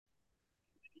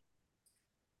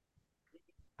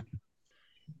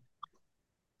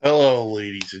Hello,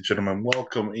 ladies and gentlemen.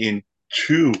 Welcome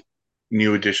into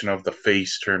new edition of the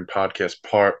Face Turn podcast,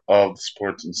 part of the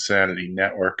Sports Insanity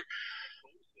Network.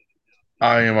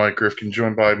 I am Mike Griffin,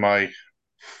 joined by my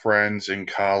friends and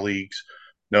colleagues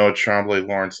Noah Tremblay,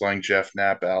 Lawrence Lang, Jeff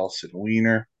Knapp, Allison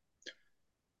Weiner.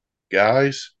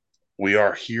 Guys, we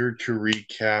are here to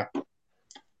recap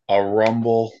a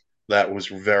Rumble that was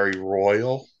very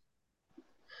royal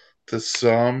to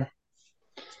some.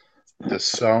 To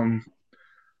some,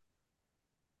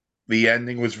 the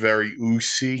ending was very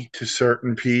oozy to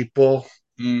certain people.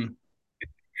 Mm,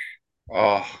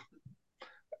 Oh,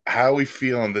 how we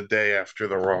feeling the day after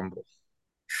the Rumble?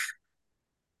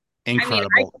 I mean,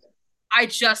 incredible. I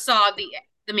just saw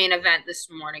the main event this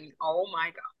morning. Oh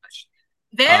my gosh.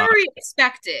 Uh, Very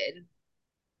expected.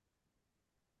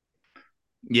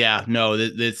 yeah, no,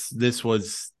 this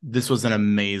was an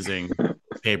amazing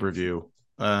pay-per-view.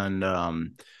 And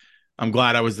I'm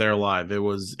glad I was there live. It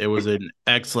was an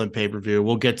excellent pay-per-view.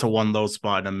 We'll get to one low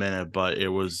spot in a minute, but it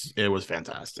was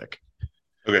fantastic.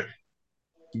 Okay,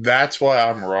 that's why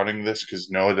I'm running this because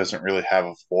Noah doesn't really have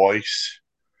a voice.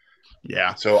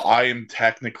 Yeah. So I am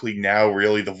technically now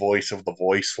really the voice of the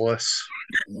voiceless.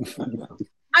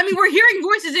 I mean, we're hearing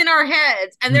voices in our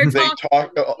heads and they're They talking.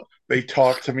 talk. They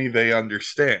talk to me. They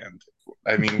understand.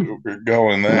 I mean, we're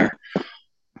going there.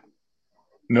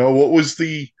 No, what was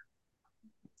the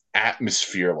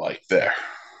atmosphere like there?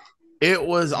 It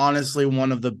was honestly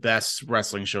one of the best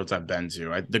wrestling shows I've been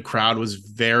to. The crowd was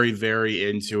very, very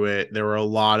into it. There were a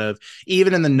lot of,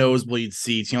 even in the nosebleed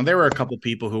seats, there were a couple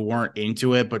people who weren't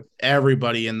into it, but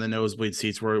everybody in the nosebleed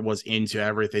seats was into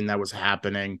everything that was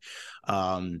happening.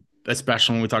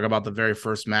 Especially when we talk about the very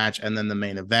first match and then the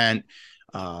main event.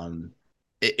 Um,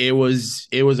 it was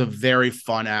a very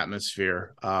fun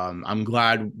atmosphere. I'm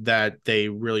glad that they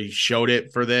really showed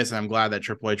it for this, and I'm glad that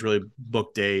Triple H really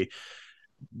booked a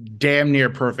damn near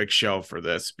perfect show for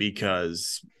this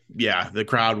because yeah, the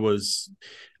crowd was.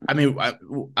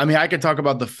 I could talk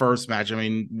about the first match. I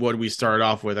mean, what we started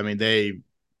off with. I mean,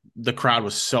 the crowd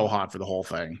was so hot for the whole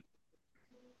thing.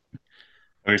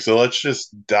 Okay, so let's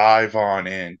just dive on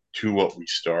in to what we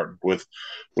started with,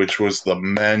 which was the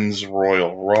men's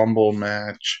Royal Rumble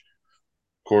match.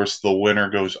 Of course, the winner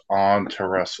goes on to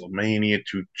WrestleMania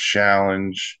to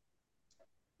challenge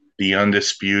the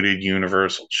undisputed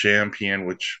Universal Champion,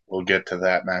 which we'll get to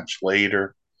that match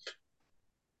later.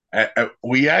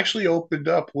 We actually opened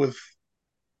up with,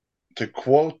 to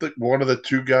quote one of the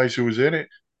two guys who was in it,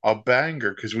 a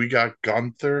banger because we got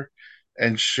Gunther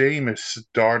and Sheamus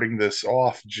starting this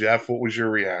off. Jeff, what was your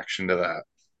reaction to that?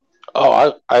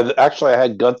 I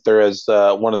had Gunther as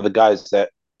one of the guys that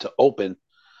to open.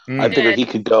 You I Mm. figured did. he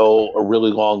could go a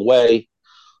really long way.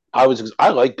 I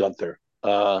like Gunther.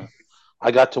 I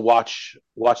got to watch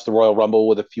the Royal Rumble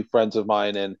with a few friends of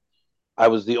mine, and I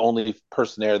was the only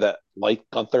person there that liked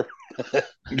Gunther.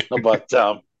 But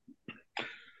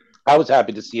I was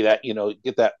happy to see that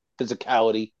get that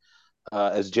physicality,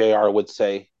 as Jr. would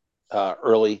say,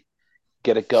 early,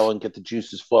 get it going, get the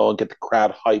juices flowing, get the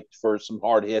crowd hyped for some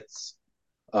hard hits.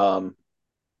 Um,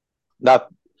 not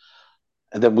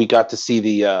and then we got to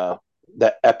see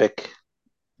that epic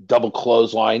double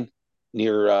clothesline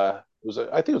near I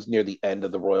think it was near the end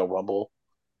of the Royal Rumble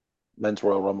men's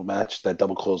Royal Rumble match. That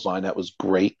double clothesline that was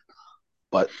great,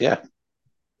 but yeah,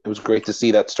 it was great to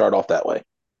see that start off that way.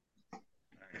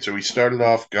 So we started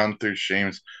off Gunther,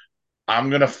 Sheamus. I'm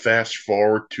going to fast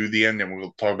forward to the end and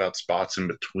we'll talk about spots in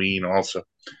between also.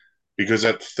 Because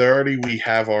at 30, we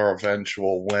have our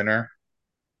eventual winner.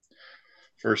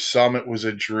 For some, it was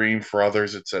a dream. For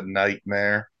others, it's a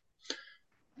nightmare.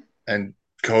 And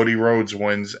Cody Rhodes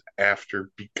wins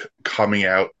after coming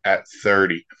out at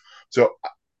 30. So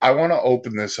I want to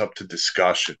open this up to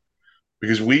discussion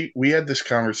because we had this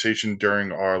conversation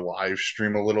during our live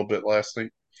stream a little bit last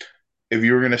night. If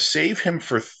you were going to save him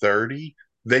for 30,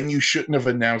 then you shouldn't have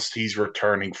announced he's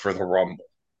returning for the Rumble.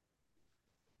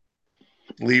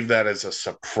 Leave that as a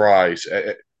surprise.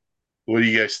 What do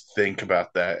you guys think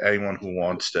about that? Anyone who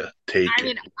wants to take I it?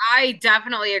 mean, I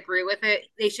definitely agree with it.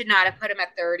 They should not have put him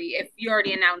at 30 if you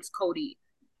already announced Cody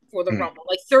for the Hmm. Rumble.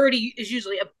 Like 30 is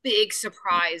usually a big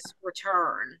surprise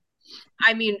return.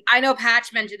 I mean, I know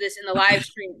Patch mentioned this in the live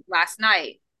stream last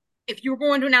night. If you're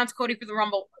going to announce Cody for the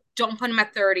Rumble, don't put him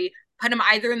at 30. Put him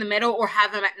either in the middle or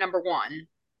have him at number one.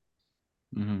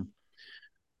 Mm-hmm.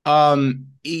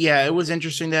 Yeah, it was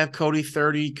interesting to have Cody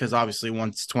 30 because obviously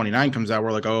once 29 comes out,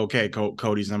 we're like, oh, okay,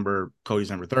 Cody's number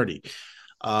 30.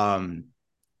 Um,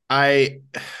 I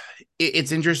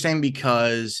it's interesting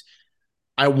because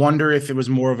I wonder if it was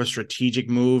more of a strategic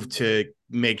move to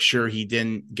make sure he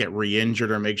didn't get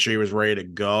re-injured or make sure he was ready to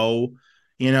go.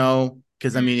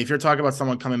 Because I mean, if you're talking about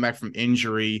someone coming back from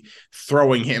injury,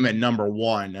 throwing him at number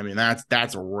one, I mean,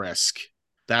 that's a risk.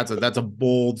 That's a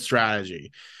bold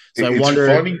strategy. So I It's wonder.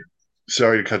 funny.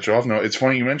 Sorry to cut you off. No, it's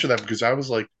funny you mentioned that because I was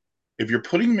like, if you're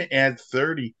putting him at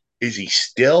 30, is he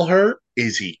still hurt?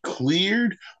 Is he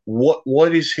cleared?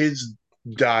 What is his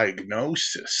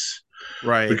diagnosis?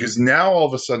 Right. Because now all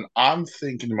of a sudden I'm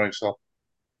thinking to myself,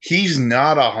 he's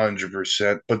not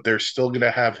 100%, but they're still going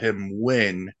to have him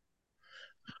win.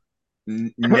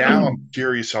 Now I'm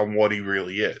curious on what he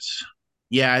really is.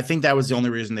 Yeah, I think that was the only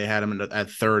reason they had him at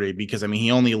 30 because I mean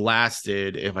he only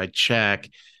lasted, if I check,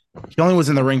 he only was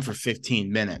in the ring for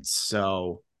 15 minutes.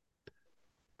 So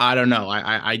I don't know.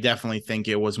 I definitely think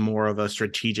it was more of a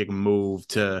strategic move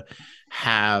to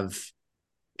have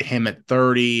him at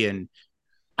 30, and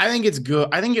I think it's good.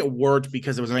 I think it worked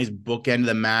because it was a nice bookend of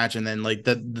the match, and then like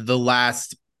the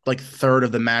last like third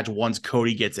of the match, once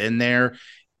Cody gets in there,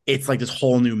 it's like this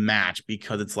whole new match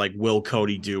because it's like, will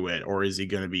Cody do it, or is he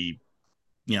going to be,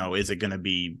 is it going to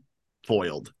be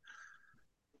foiled?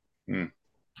 All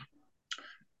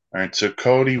right, so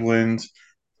Cody wins.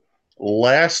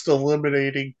 Last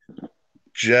eliminating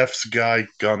Jeff's guy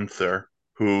Gunther,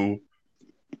 who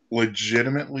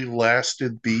legitimately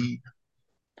lasted the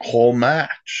whole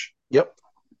match. Yep.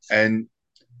 And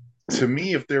to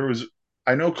me, if there was,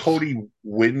 I know Cody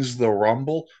wins the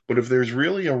Rumble, but if there's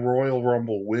really a Royal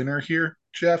Rumble winner here,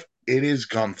 Jeff, it is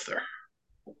Gunther.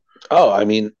 Oh, I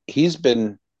mean, he's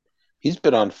been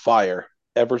on fire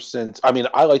ever since. I mean,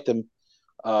 I liked him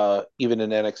even in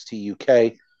NXT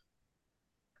UK,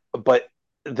 but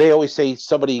they always say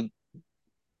somebody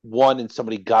won and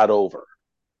somebody got over.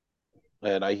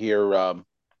 And I hear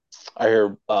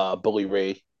Bully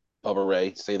Ray, Bubba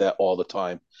Ray, say that all the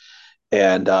time.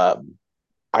 And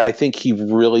I think he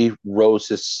really rose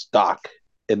his stock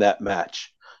in that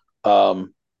match.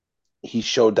 He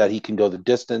showed that he can go the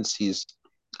distance. He's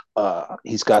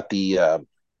got the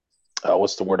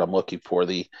what's the word I'm looking for?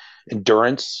 The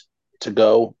endurance to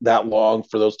go that long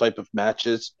for those type of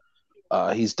matches.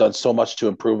 He's done so much to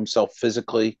improve himself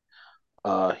physically.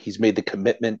 He's made the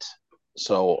commitment.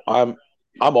 So I'm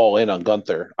all in on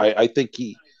Gunther. I think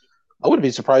I wouldn't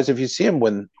be surprised if you see him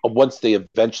once they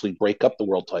eventually break up the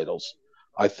world titles.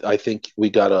 I think we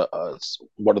got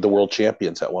one of the world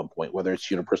champions at one point, whether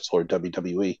it's Universal or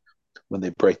WWE, when they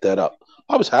break that up.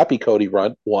 I was happy Cody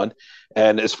won,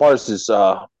 and as far as his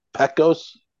pet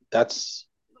goes,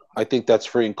 I think that's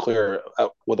free and clear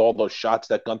with all those shots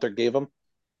that Gunther gave him,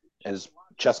 and his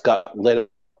chest got lit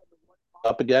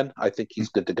up again. I think he's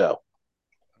good to go.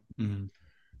 Mm-hmm.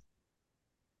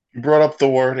 You brought up the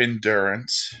word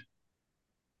endurance.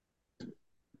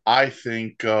 I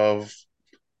think of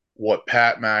what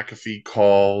Pat McAfee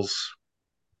calls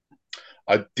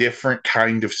a different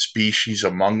kind of species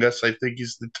among us, I think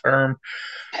is the term,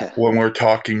 when we're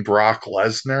talking Brock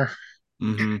Lesnar,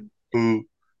 who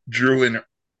drew an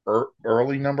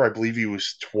early number. I believe he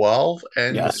was 12.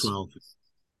 And yes, 12.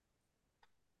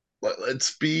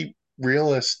 Let's be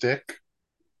realistic.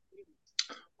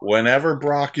 Whenever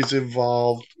Brock is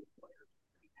involved,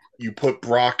 you put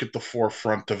Brock at the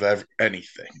forefront of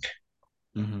anything.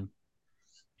 Mm-hmm.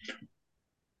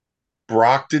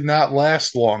 Brock did not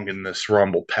last long in this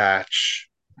Rumble patch.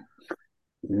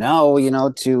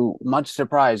 No, to much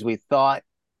surprise, we thought,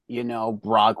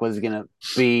 Brock was going to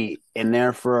be in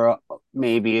there for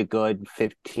maybe a good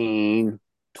 15,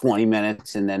 20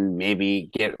 minutes and then maybe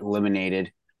get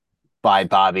eliminated by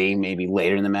Bobby. Maybe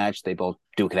later in the match, they both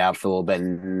duke it out for a little bit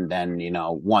and then,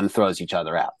 one throws each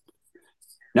other out.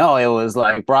 No, it was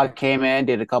like Brock came in,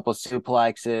 did a couple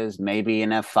suplexes, maybe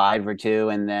an F5 or two,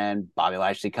 and then Bobby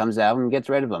Lashley comes out and gets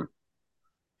rid of him.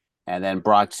 And then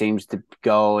Brock seems to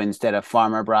go, instead of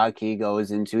Farmer Brock, he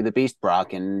goes into the Beast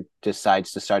Brock and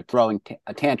decides to start throwing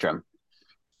a tantrum.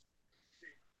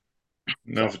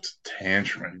 No, if it's a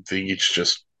tantrum, I think it's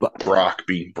just Brock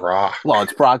being Brock. Well,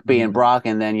 it's Brock being Brock,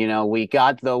 and then, we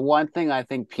got the one thing I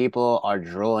think people are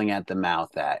drooling at the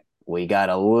mouth at. We got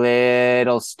a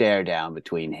little stare down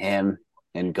between him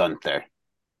and Gunther.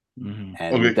 Mm-hmm.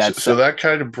 And okay, so that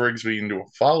kind of brings me into a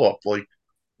follow-up. Like,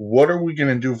 what are we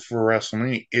going to do for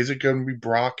WrestleMania? Is it going to be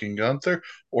Brock and Gunther,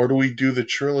 or do we do the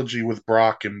trilogy with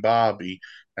Brock and Bobby?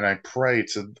 And I pray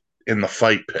it's in the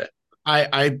fight pit.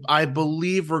 I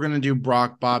believe we're gonna do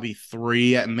Brock Bobby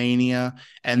 3 at Mania,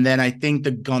 and then I think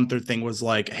the Gunther thing was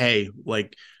like, hey,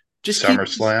 like just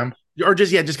SummerSlam.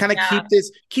 Just kind of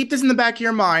keep this in the back of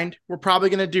your mind. We're probably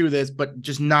gonna do this, but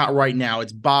just not right now.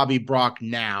 It's Bobby Brock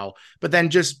now, but then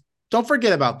just don't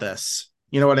forget about this.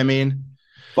 You know what I mean?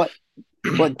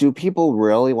 But do people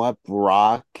really want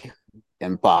Brock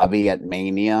and Bobby at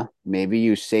Mania. Maybe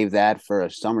you save that for a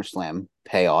SummerSlam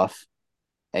payoff,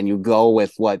 and you go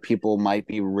with what people might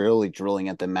be really drilling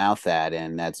at the mouth at,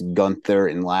 and that's Gunther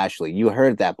and Lashley. You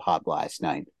heard that pop last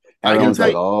night. Everyone's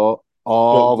like,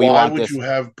 But we why want would this. you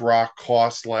have Brock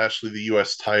cost Lashley the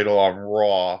U.S. title on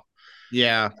Raw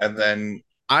Yeah, and then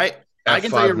I can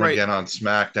tell F5 you him right. again on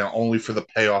SmackDown only for the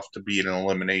payoff to be an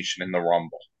elimination in the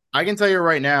Rumble? I can tell you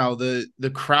right now,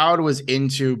 the crowd was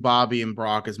into Bobby and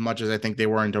Brock as much as I think they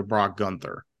were into Brock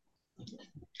Gunther.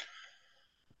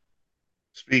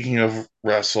 Speaking of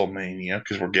WrestleMania,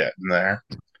 because we're getting there,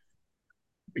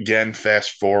 again,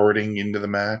 fast forwarding into the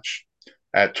match.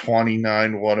 At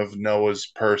 29, one of Noah's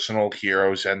personal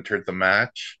heroes entered the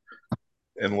match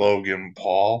in Logan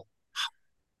Paul.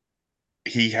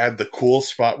 He had the cool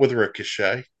spot with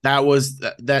Ricochet. That was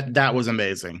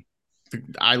amazing.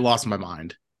 I lost my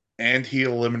mind. And he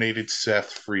eliminated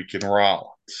Seth freaking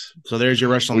Rollins. So there's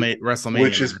your WrestleMania,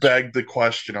 which has begged the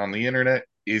question on the internet: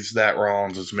 is that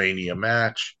Rollins' Mania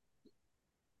match?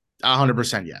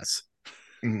 100% yes.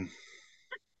 I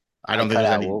don't think there's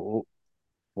any. Well,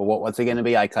 what's it going to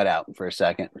be? I cut out for a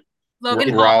second.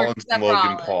 Logan Rollins Paul. and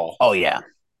Logan Paul. Oh yeah,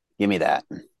 give me that.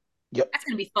 Yep, that's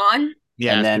gonna be fun.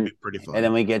 Yeah, and then pretty fun. And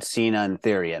then we get Cena in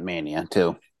Theory at Mania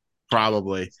too.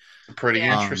 Probably. Pretty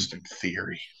interesting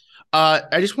theory.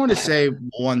 I just want to say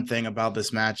one thing about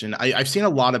this match, and I've seen a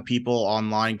lot of people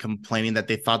online complaining that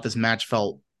they thought this match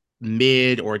felt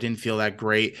mid or didn't feel that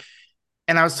great.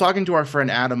 And I was talking to our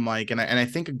friend Adam Mike, and I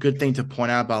think a good thing to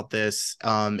point out about this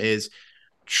is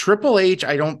Triple H.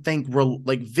 I don't think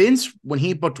like Vince, when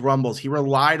he booked Rumbles, he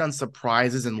relied on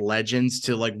surprises and legends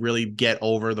to like really get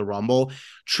over the Rumble.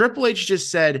 Triple H just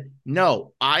said,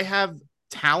 "No, I have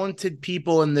talented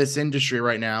people in this industry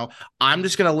right now. I'm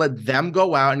just going to let them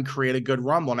go out and create a good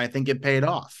Rumble." And I think it paid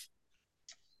off.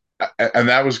 And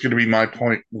that was going to be my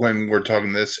point when we're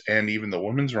talking this and even the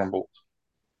Women's Rumble.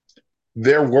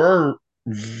 There were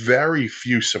very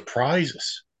few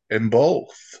surprises in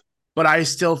both. But I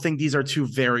still think these are two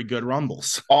very good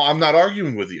Rumbles. Oh, I'm not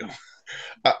arguing with you.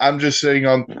 I'm just saying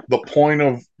on the point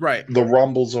of the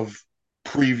Rumbles of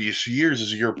previous years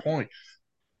is your point.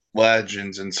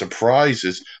 Legends and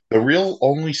surprises. The real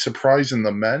only surprise in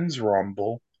the men's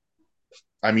Rumble,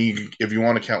 I mean, if you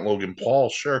want to count Logan Paul,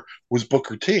 sure, was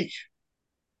Booker T.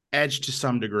 Edge to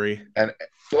some degree. And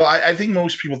well, I think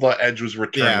most people thought Edge was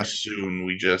returning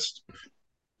soon.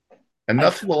 And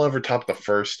nothing will ever top the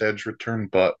first Edge return,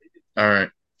 but all right.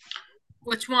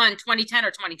 Which one? 2010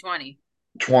 or 2020?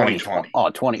 2020. Oh,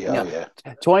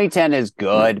 2010 is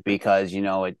good because,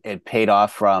 it paid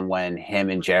off from when him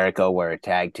and Jericho were a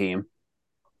tag team.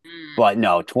 But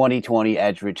no, 2020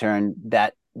 Edge return,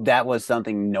 that was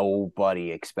something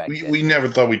nobody expected. We never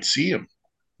thought we'd see him.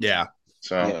 Yeah.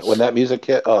 So when that music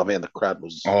hit, oh man, the crowd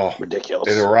was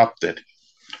ridiculous. It erupted.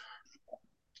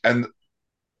 And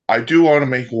I do want to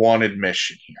make one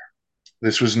admission here.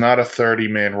 This was not a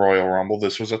 30-man Royal Rumble.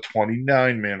 This was a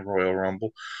 29-man Royal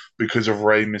Rumble because of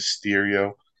Rey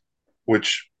Mysterio,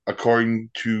 which, according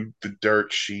to the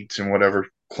dirt sheets and whatever,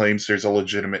 claims there's a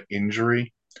legitimate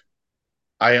injury.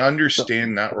 I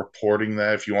understand not reporting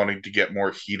that if you wanted to get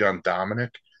more heat on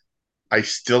Dominic. I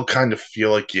still kind of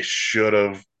feel like you should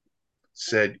have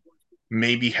said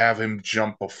maybe have him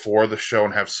jump before the show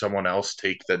and have someone else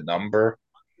take the number.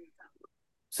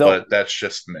 But that's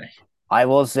just me. I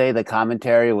will say the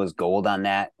commentary was gold on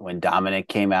that when Dominic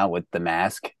came out with the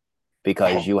mask,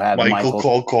 because you have Michael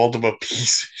Cole called him a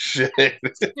piece of shit.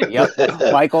 Yep.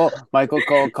 Michael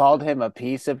Cole called him a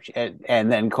piece of shit, and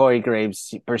then Corey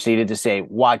Graves proceeded to say,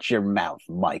 "Watch your mouth,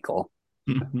 Michael."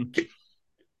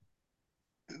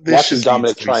 Watching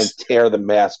Dominic try and tear the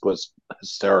mask was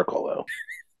hysterical, though.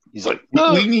 He's like,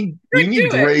 we need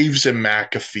Graves and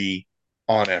McAfee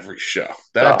on every show.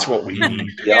 That's what we need.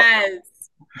 Yes.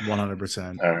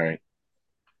 100%. All right.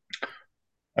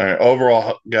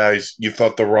 Overall, guys, you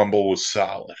thought the Rumble was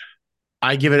solid.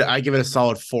 I give it a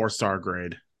solid 4-star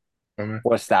grade. Okay.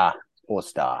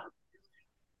 4-star.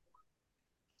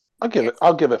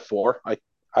 I'll give it 4.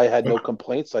 I had no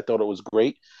complaints. I thought it was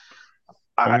great.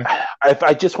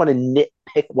 I just want to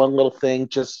nitpick one little thing,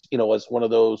 just as one of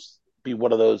those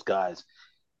guys.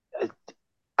 I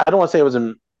don't want to say I was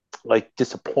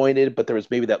disappointed, but there was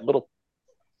maybe that little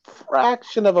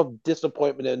fraction of a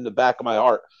disappointment in the back of my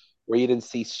heart where you didn't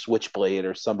see Switchblade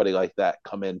or somebody like that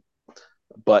come in.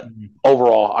 But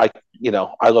overall, I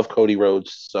love Cody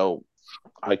Rhodes, so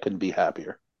I couldn't be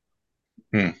happier.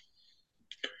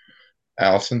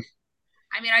 Allison?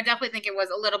 I mean, I definitely think it was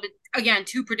a little bit, again,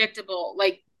 too predictable,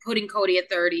 like putting Cody at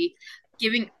 30.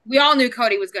 We all knew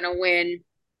Cody was going to win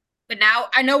But now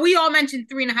I know we all mentioned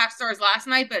 3.5 stars last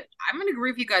night, but I'm gonna agree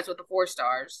with you guys with the 4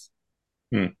 stars.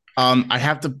 I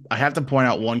have to point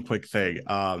out one quick thing.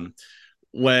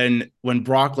 When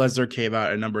Brock Lesnar came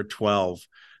out at number 12,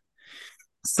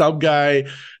 some guy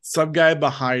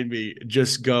behind me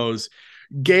just goes,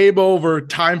 "Game over,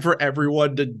 time for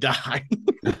everyone to die."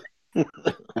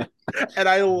 And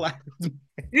I laughed.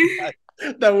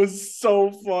 That was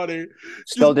so funny.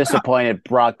 Still disappointed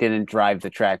Brock didn't drive the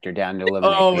tractor down to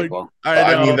eliminate people.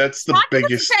 I mean, that's the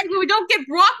biggest. We don't get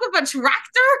Brock with a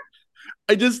tractor.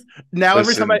 I just now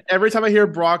every time I hear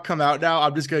Brock come out now,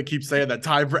 I'm just gonna keep saying that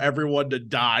time for everyone to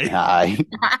die.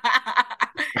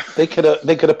 They could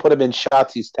have put him in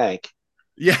Shotzi's tank.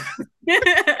 Yeah.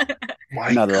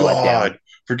 My God.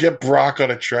 Forget Brock on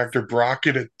a tractor. Brock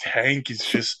in a tank is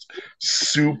just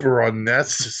super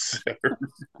unnecessary.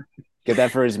 Get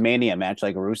that for his Mania match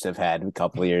like Rusev had a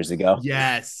couple of years ago.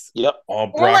 Yes. Yep.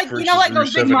 Brock or like, you know, like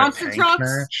those big monster trucks.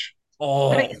 Match? Oh,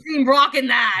 I've seen Brock in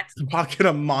that. Brock in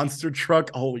a monster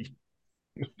truck. Holy.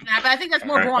 Nah, but I think that's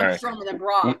more Braun Strowman than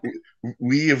Brock.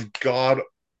 We have gone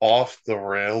off the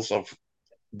rails of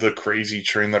the crazy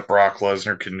train that Brock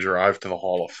Lesnar can drive to the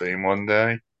Hall of Fame one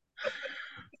day.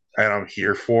 And I'm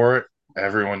here for it.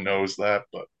 Everyone knows that,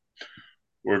 but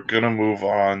we're going to move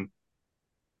on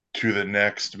to the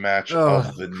next match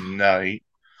of the night,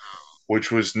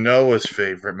 which was Noah's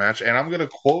favorite match. And I'm going to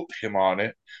quote him on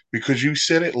it because you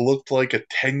said it looked like a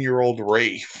 10-year-old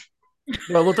rave.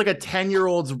 Well, it looked like a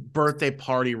 10-year-old's birthday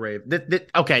party rave.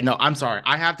 Okay, no, I'm sorry.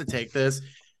 I have to take this.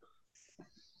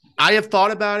 I have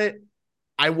thought about it.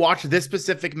 I watched this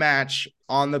specific match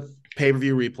on the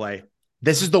pay-per-view replay.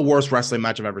 This is the worst wrestling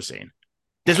match I've ever seen.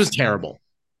 This was terrible.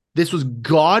 This was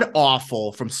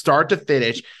god-awful from start to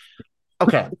finish.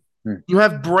 Okay, you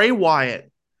have Bray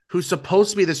Wyatt, who's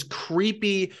supposed to be this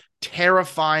creepy,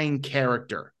 terrifying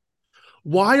character.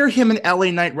 Why are him and LA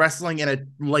Knight wrestling in a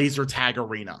laser tag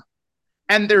arena?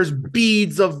 And there's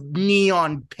beads of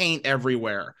neon paint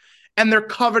everywhere. And they're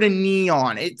covered in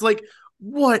neon. It's like,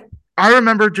 what? I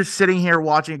remember just sitting here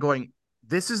watching it going,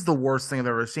 this is the worst thing I've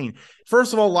ever seen.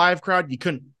 First of all, live crowd, you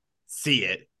couldn't see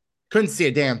it. Couldn't see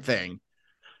a damn thing.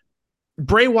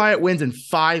 Bray Wyatt wins in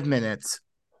 5 minutes.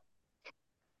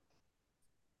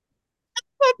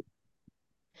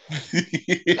 And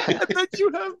then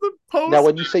you have the post. Now,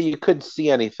 when you say you couldn't see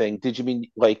anything, did you mean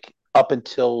like up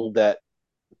until that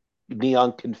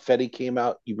neon confetti came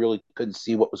out, you really couldn't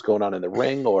see what was going on in the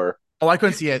ring, or? Oh, I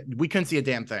couldn't see it. We couldn't see a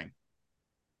damn thing.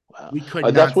 Wow. We could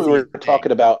not. That's what we were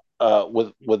talking about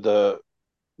with the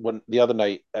other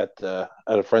night at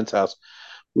a friend's house.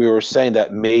 We were saying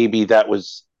that maybe that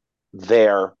was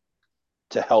there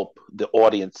to help the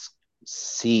audience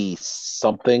see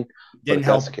something. Didn't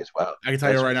help. That's the case. Wow. I can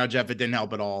tell you right now, Jeff, it didn't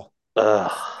help at all. That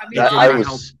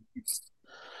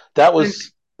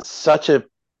was such a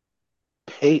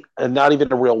not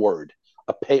even a real word,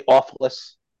 a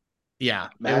payoffless. Yeah,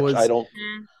 match. It was. I don't.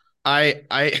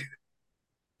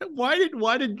 Why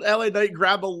did LA Knight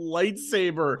grab a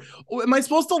lightsaber? Am I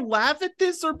supposed to laugh at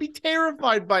this or be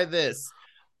terrified by this?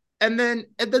 And then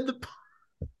the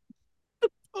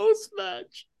post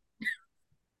match,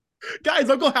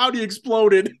 guys, Uncle Howdy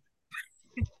exploded.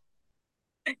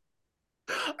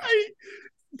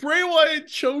 Bray Wyatt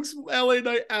chokes LA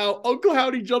Knight out. Uncle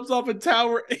Howdy jumps off a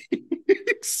tower and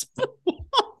explodes.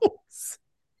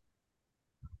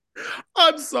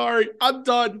 I'm sorry. I'm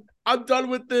done. I'm done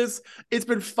with this. It's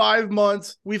been 5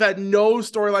 months. We've had no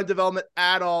storyline development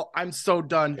at all. I'm so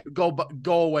done. Go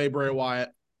away, Bray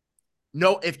Wyatt.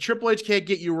 No, if Triple H can't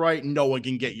get you right, no one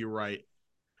can get you right.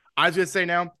 I was going to say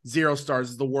now, 0 stars.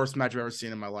 This is the worst match I've ever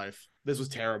seen in my life. This was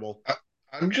terrible.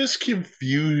 I'm just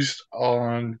confused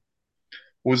on,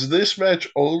 was this match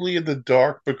only in the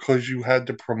dark because you had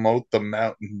to promote the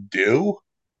Mountain Dew?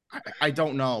 I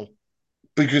don't know.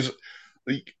 Because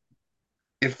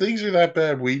if things are that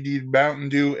bad, we need Mountain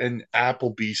Dew and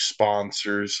Applebee's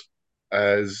sponsors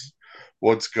as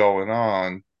what's going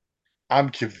on. I'm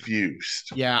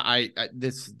confused. Yeah,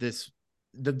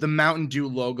 the Mountain Dew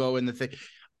logo and the thing.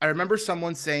 I remember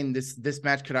someone saying this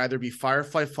match could either be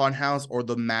Firefly Funhouse or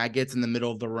the maggots in the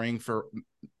middle of the ring for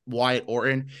Wyatt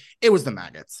Orton. It was the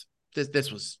maggots.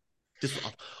 This was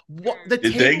what Did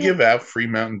they give out free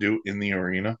Mountain Dew in the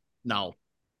arena? No.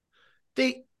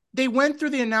 They went through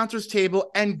the announcer's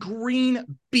table and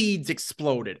green beads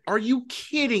exploded. Are you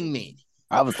kidding me?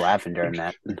 I was laughing during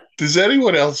that. Does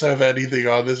anyone else have anything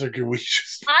on this, or can we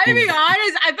just? To be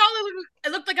honest, I felt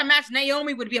it looked like a match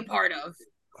Naomi would be a part of.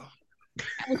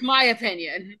 That was my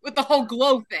opinion with the whole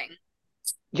glow thing.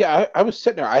 Yeah, I was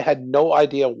sitting there. I had no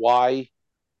idea why.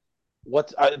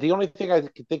 The only thing I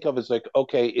could think of is like,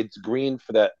 okay, it's green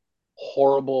for that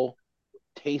horrible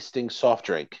tasting soft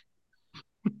drink.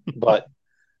 But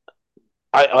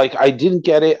I didn't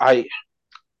get it. I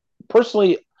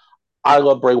personally I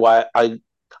love Bray Wyatt.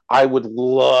 I would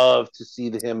love to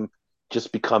see him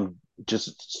just become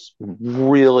just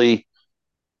really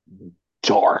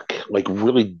dark, like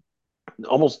really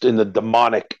almost in the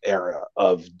demonic era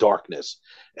of darkness.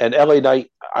 And LA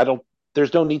Knight, I don't.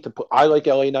 There's no need to put. I like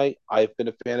LA Knight. I've been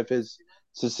a fan of his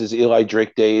since his Eli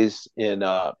Drake days in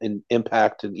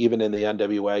Impact and even in the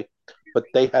NWA. But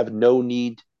they have no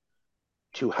need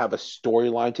to have a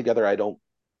storyline together. I don't.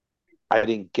 I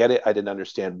didn't get it. I didn't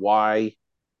understand why.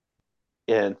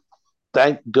 And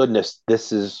thank goodness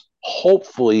this is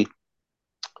hopefully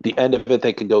the end of it.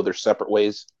 They can go their separate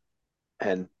ways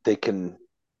and they can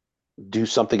do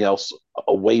something else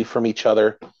away from each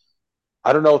other.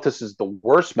 I don't know if this is the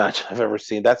worst match I've ever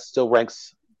seen. That still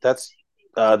ranks. That's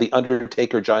the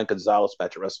Undertaker Giant Gonzalez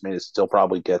match at WrestleMania still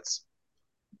probably gets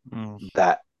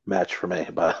that match for me.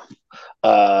 But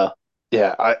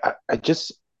yeah, I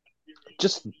just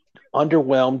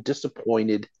underwhelmed,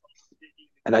 disappointed,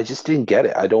 and I just didn't get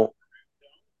it. I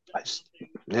just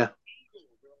yeah,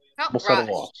 almost at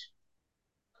a loss.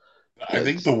 I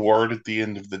think the word at the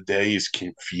end of the day is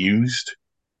confused.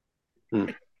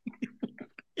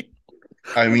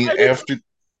 I mean, after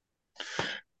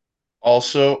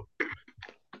also,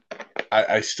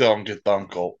 I still don't get the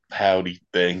Uncle Howdy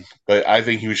thing, but I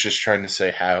think he was just trying to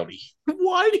say howdy.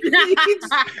 Why did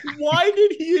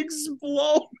he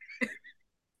explode?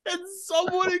 And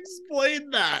someone explain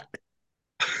that.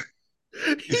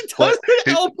 He does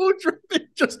an elbow drop and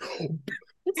just.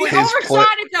 He overshot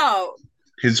it though.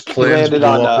 His plans blew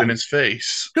up in his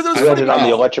face. Because it was landed on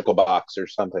the electrical box or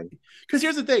something. Because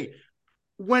here's the thing.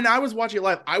 When I was watching it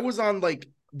live, I was on like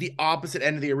the opposite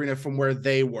end of the arena from where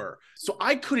they were. So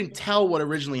I couldn't tell what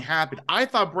originally happened. I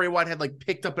thought Bray Wyatt had like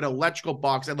picked up an electrical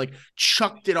box and like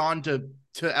chucked it onto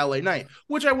LA Knight,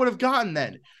 which I would have gotten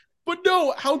then. But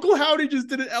no, Uncle Howdy just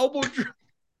did an elbow drop.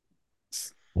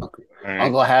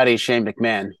 Uncle Howdy, Shane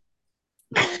McMahon.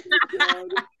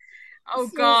 Oh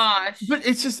gosh! But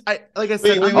it's just, like I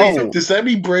said, wait. Does that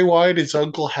mean Bray Wyatt is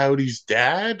Uncle Howdy's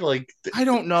dad? Like, I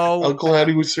don't know. Uncle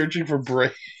Howdy was searching for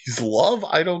Bray's love.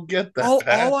 I don't get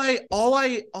that. All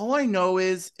I know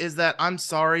is that I'm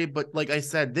sorry, but like I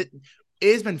said, it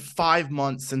has been 5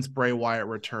 months since Bray Wyatt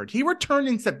returned. He returned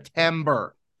in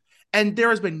September, and there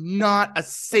has been not a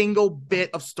single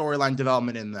bit of storyline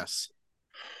development in this.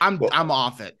 I'm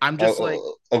off it. I'm just like,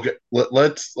 okay.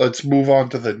 Let's move on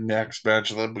to the next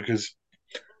match then, because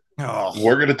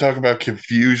we're going to talk about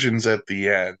confusions at the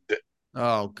end.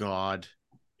 Oh God!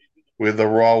 With the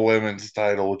Raw Women's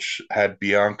title, which had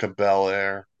Bianca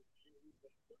Belair.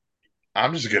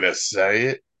 I'm just going to say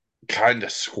it, kind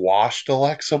of squashed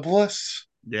Alexa Bliss.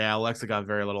 Yeah, Alexa got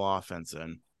very little offense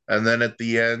in. And then at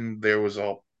the end, there was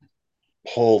a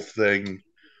whole thing.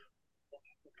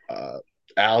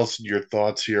 Allison, your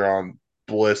thoughts here on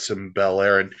Bliss and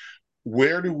Belair, and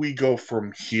where do we go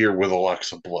from here with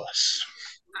Alexa Bliss?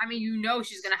 I mean,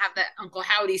 she's going to have that Uncle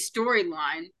Howdy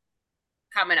storyline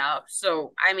coming up.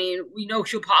 So, I mean, we know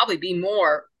she'll probably be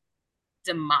more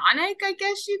demonic, I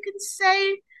guess you could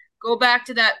say. Go back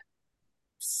to that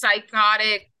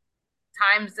psychotic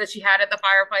times that she had at the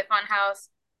Firefly Funhouse.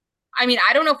 I mean,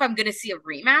 I don't know if I'm going to see a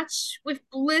rematch with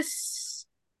Bliss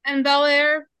and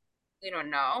Belair. We don't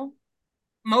know.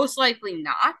 Most likely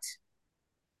not.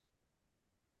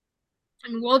 I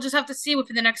mean, we'll just have to see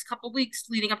within the next couple weeks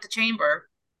leading up to Chamber.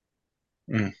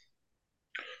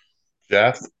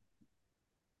 Jeff?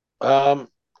 At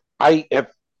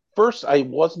first I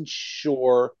wasn't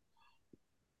sure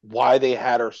why they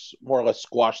had her more or less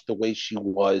squashed the way she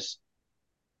was.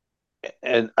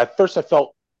 And at first I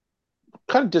felt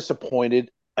kind of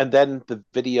disappointed. And then the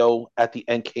video at the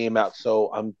end came out.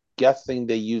 So I'm guessing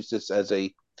they used this as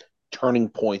a turning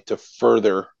point to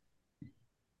further,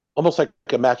 almost like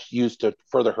a match used to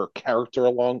further her character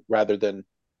along rather than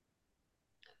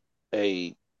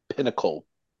a pinnacle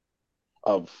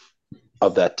of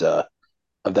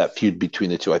that feud between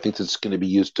the two. I think this is going to be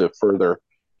used to further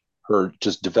her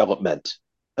just development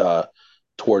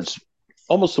towards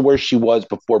almost where she was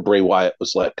before Bray Wyatt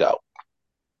was let go.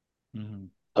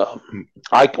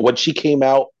 When she came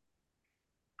out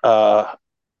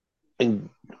and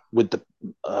with the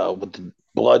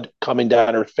blood coming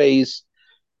down her face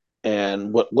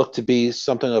and what looked to be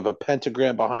something of a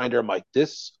pentagram behind her, I'm like,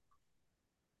 this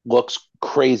looks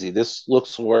crazy. This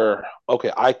looks where,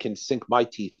 okay, I can sink my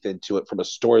teeth into it from a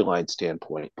storyline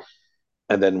standpoint.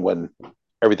 And then when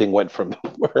everything went from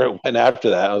where it went after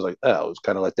that, I was like, oh, it was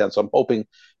kind of let down. So I'm hoping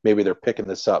maybe they're picking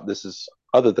this up. This is,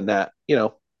 other than that,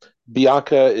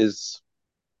 Bianca is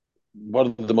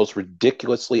one of the most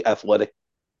ridiculously athletic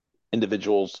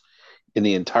individuals in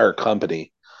the entire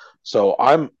company. So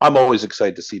I'm always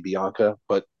excited to see Bianca,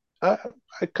 but I,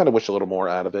 I kind of wish a little more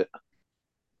out of it.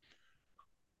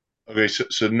 Okay,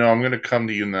 so no, I'm going to come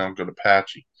to you now. I'm going to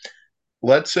Patchy.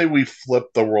 Let's say we flip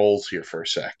the roles here for a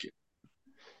second,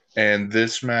 and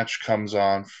this match comes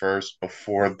on first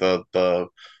before the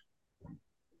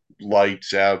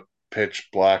lights out, pitch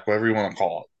black, whatever you want to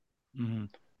call it. Mm-hmm.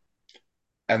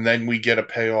 And then we get a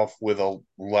payoff with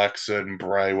Alexa and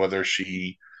Bray, whether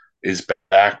she is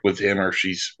back with him or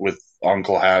she's with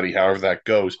Uncle Howdy, however that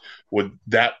goes. Would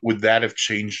that have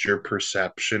changed your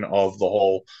perception of the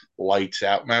whole lights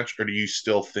out match, or do you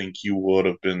still think you would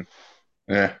have been?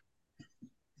 Eh.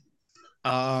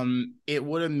 It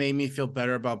would have made me feel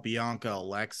better about Bianca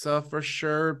Alexa for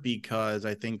sure, because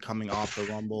I think coming off the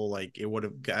Rumble, like it would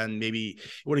have gotten maybe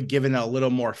it would have given a little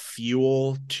more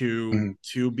fuel to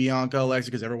Bianca Alexa,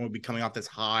 because everyone would be coming off this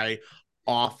high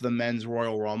off the men's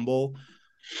Royal Rumble.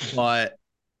 But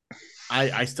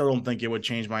I still don't think it would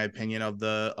change my opinion of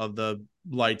the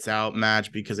lights out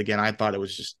match, because again, I thought it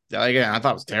was just again, I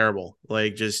thought it was terrible.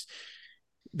 Like just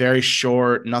very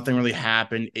short. Nothing really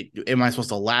happened. Am I supposed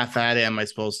to laugh at it? Am I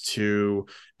supposed to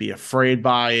be afraid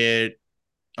by it?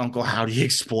 Uncle Howdy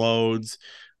explodes.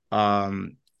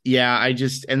 Yeah,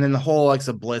 and then the whole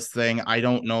Alexa Bliss thing, I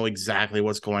don't know exactly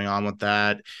what's going on with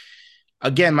that.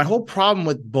 Again, my whole problem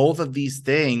with both of these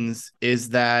things is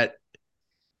that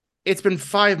it's been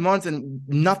 5 months and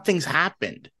nothing's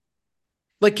happened.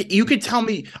 Like you could tell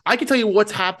me, I could tell you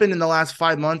what's happened in the last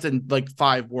 5 months in like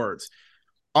 5 words.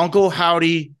 Uncle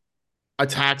Howdy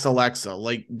attacks Alexa.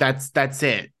 Like that's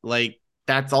it. Like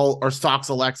that's all, or stalks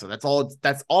Alexa. That's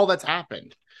all that's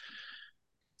happened.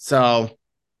 So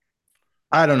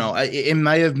I don't know. It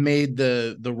might have made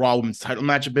the Raw Women's title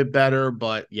match a bit better,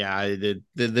 but yeah,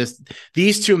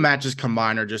 these two matches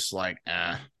combined are just like,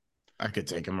 I could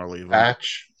take them or leave them.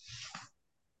 Patch.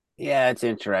 Yeah, it's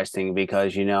interesting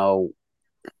because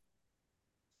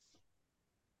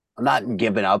I'm not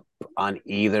giving up on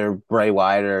either Bray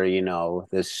Wyatt or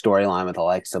this storyline with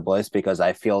Alexa Bliss, because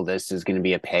I feel this is going to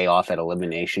be a payoff at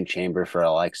Elimination Chamber for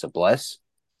Alexa Bliss.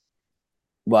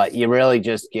 But you really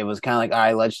just it was kind of like, all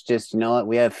right, let's just what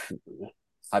we have.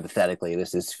 Hypothetically,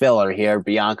 this is filler here.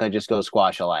 Bianca, just go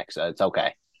squash Alexa. It's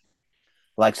okay.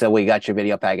 Alexa, we got your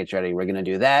video package ready. We're gonna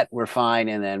do that. We're fine,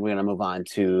 and then we're gonna move on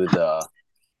to the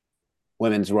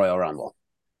Women's Royal Rumble.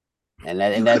 And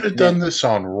You could have done this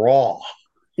on Raw.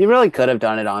 You really could have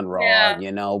done it on Raw, Yeah.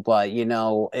 but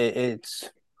it's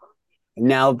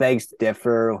now begs to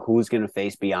differ who's going to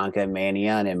face Bianca and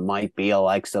Mania, and it might be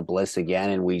Alexa Bliss again,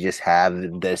 and we just have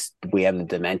we have the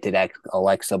demented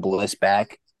Alexa Bliss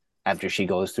back after she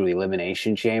goes through the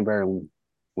Elimination Chamber, and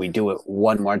we do it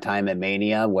one more time at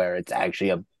Mania where it's actually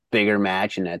a bigger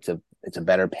match and it's a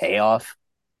better payoff.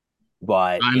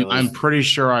 But I'm pretty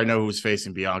sure I know who's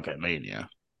facing Bianca at Mania.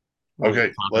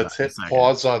 Okay, let's hit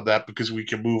pause on that because we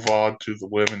can move on to the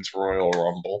Women's Royal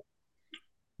Rumble,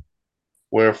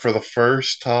 where for the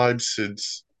first time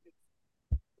since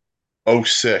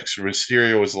 06,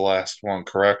 Mysterio was the last one,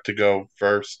 correct, to go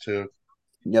first to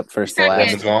first to win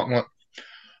last. the gauntlet.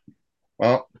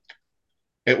 Well,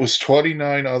 it was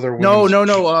 29 other No.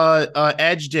 women's.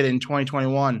 Edge did it in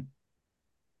 2021.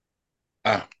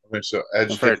 Okay, so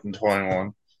Edge did it in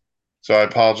 21. So I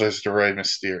apologize to Rey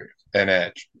Mysterio and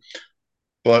Edge.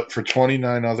 But for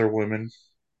 29 other women,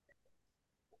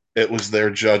 it was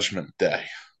their judgment day.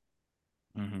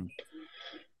 Mm-hmm.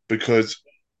 Because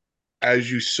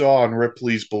as you saw on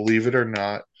Ripley's Believe It or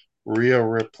Not, Rhea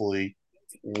Ripley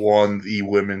won the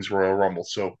Women's Royal Rumble.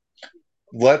 So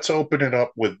let's open it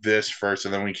up with this first,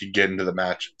 and then we can get into the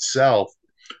match itself.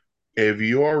 If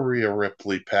you're Rhea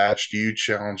Ripley, Patch, do you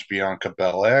challenge Bianca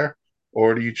Belair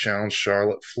or do you challenge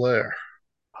Charlotte Flair?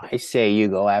 I say you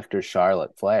go after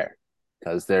Charlotte Flair,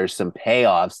 because there's some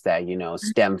payoffs that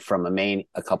stem from a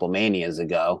couple manias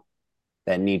ago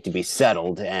that need to be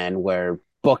settled, and where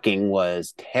booking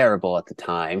was terrible at the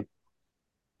time,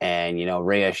 and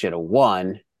Rhea should have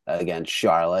won against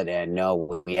Charlotte, and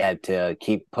no, we had to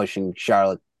keep pushing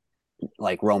Charlotte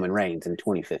like Roman Reigns in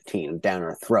 2015 down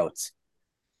our throats.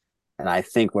 And I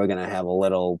think we're going to have a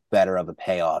little better of a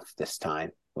payoff this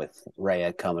time with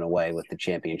Rhea coming away with the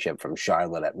championship from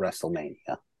Charlotte at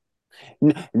WrestleMania.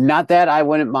 Not that I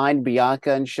wouldn't mind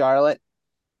Bianca and Charlotte.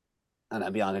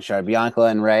 Not Bianca and Charlotte, Bianca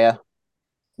and Rhea.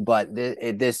 But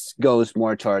this goes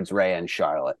more towards Rhea and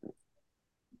Charlotte.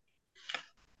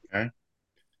 Okay.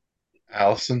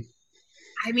 Allison?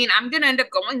 I mean, I'm going to end up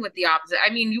going with the opposite.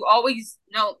 I mean, you always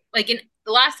know, like in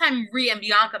the last time Rhea and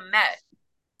Bianca met,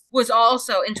 was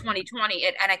also in 2020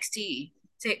 at NXT,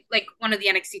 like one of the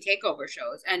NXT takeover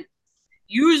shows. And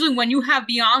usually when you have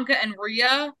Bianca and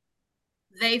Rhea,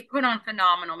 they've put on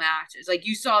phenomenal matches. Like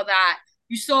you saw that.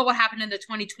 You saw what happened in the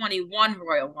 2021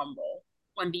 Royal Rumble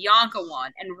when Bianca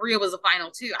won and Rhea was the final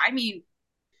two. I mean,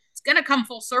 it's gonna come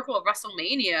full circle of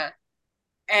WrestleMania,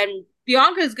 and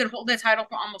Bianca is gonna hold that title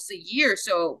for almost a year.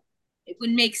 So it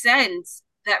would make sense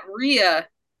that Rhea,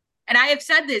 and I have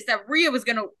said this, that Rhea was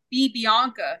gonna be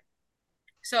Bianca.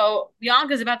 So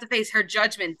Bianca's about to face her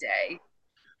Judgment Day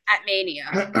at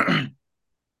Mania.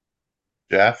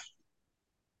 Jeff?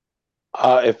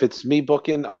 If it's me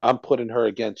booking, I'm putting her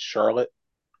against Charlotte,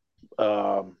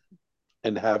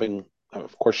 and having,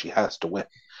 of course, she has to win.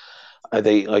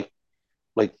 They like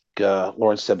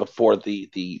Lawrence said before,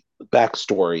 the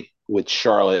backstory with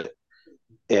Charlotte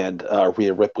and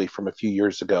Rhea Ripley from a few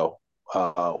years ago,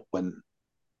 when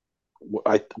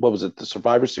what was it, the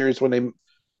Survivor Series when they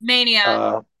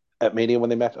Mania. at Mania when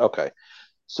they met? Okay,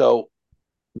 so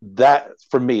that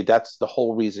for me, that's the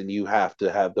whole reason you have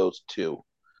to have those two.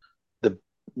 The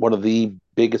One of the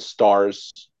biggest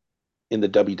stars in the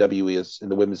WWE is in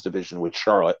the women's division with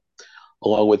Charlotte,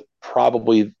 along with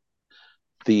probably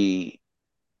the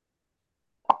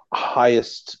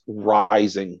highest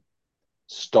rising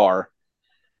star.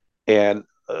 And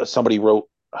somebody wrote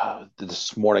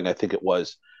this morning, I think it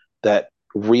was, that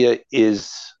Rhea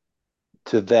is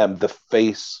to them the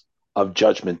face of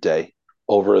Judgment Day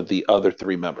over the other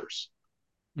three members.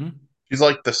 She's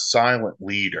like the silent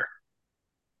leader.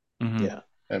 Mm-hmm. Yeah.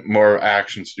 And more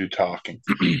actions do talking.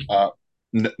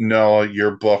 Noah,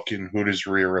 you're booking. Who does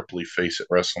Rhea Ripley face at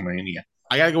WrestleMania?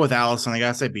 I gotta go with Allison. I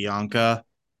gotta say Bianca.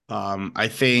 I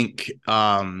think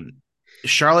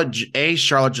Charlotte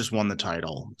just won the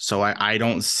title, so I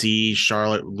don't see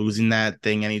Charlotte losing that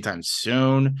thing anytime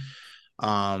soon.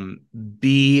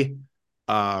 B,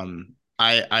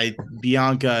 I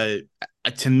Bianca.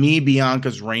 To me,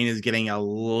 Bianca's reign is getting a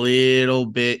little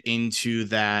bit into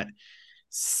that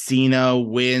Cena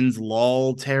wins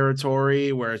lull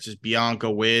territory, where it's just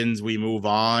Bianca wins, we move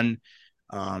on.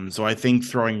 So I think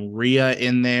throwing Rhea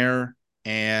in there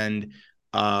and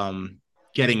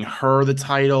getting her the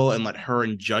title and let her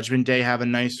and Judgment Day have a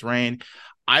nice reign.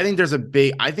 I think there's a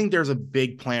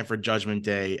big plan for Judgment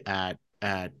Day at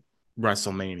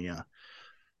WrestleMania,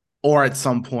 or at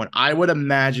some point. I would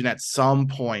imagine at some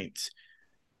point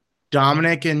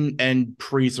Dominic and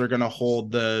Priest are going to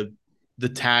hold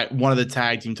one of the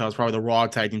tag team titles, probably the Raw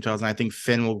tag team titles, and I think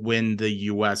Finn will win the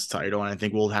US title, and I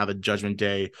think we'll have a Judgment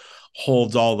Day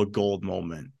holds all the gold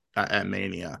moment at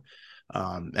Mania.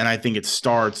 And I think it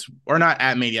starts, or not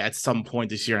at Mania, at some point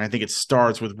this year, and I think it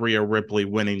starts with Rhea Ripley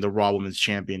winning the Raw Women's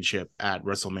Championship at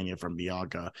WrestleMania from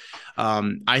Bianca.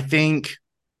 I think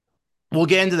we'll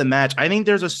get into the match. I think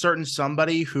there's a certain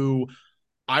somebody who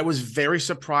I was very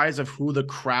surprised of who the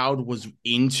crowd was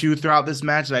into throughout this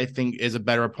match that I think is a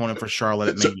better opponent for Charlotte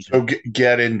at Mania. So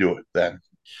get into it then.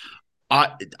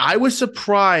 I was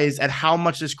surprised at how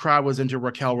much this crowd was into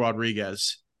Raquel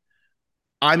Rodriguez.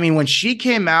 I mean, when she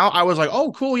came out, I was like,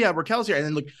 oh, cool, yeah, Raquel's here.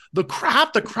 And then the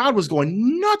crowd was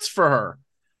going nuts for her.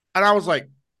 And I was like,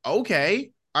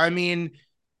 okay. I mean,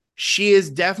 she is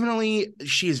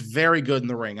very good in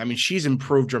the ring. I mean, she's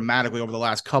improved dramatically over the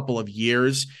last couple of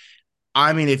years.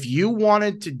 I mean, if you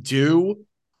wanted to do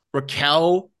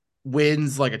Raquel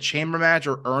wins like a chamber match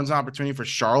or earns an opportunity for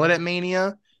Charlotte at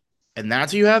Mania, and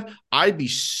that's who you have, I'd be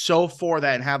so for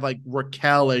that and have like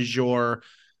Raquel as your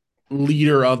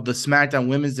leader of the SmackDown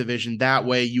women's division. That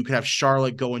way you could have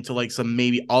Charlotte go into like some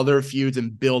maybe other feuds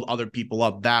and build other people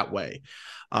up that way.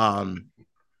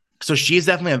 So she's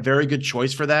definitely a very good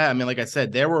choice for that. I mean, like I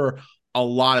said, there were a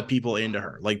lot of people into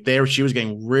her. Like she was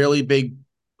getting really big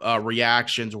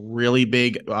reactions, really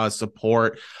big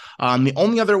support. The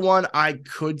only other one I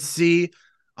could see,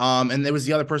 and there was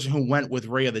the other person who went with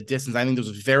Rhea the distance. I think this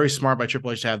was very smart by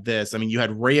Triple H to have this. I mean, you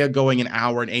had Rhea going an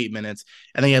hour and 8 minutes,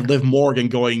 and then you had Liv Morgan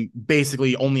going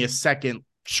basically only a second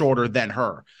shorter than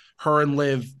her. Her and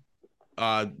Liv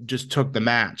just took the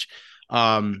match.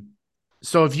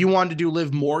 So if you wanted to do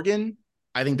Liv Morgan,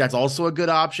 I think that's also a good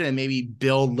option, and maybe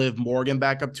build Liv Morgan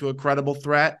back up to a credible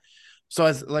threat. So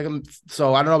I don't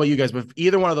know about you guys, but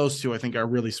either one of those two I think are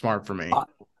really smart for me.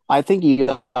 I think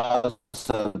you also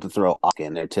have to throw Asuka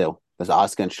in there too, because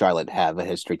Asuka and Charlotte have a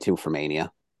history too for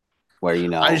Mania, where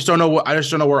I just don't know where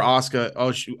Asuka.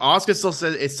 Oh, Asuka still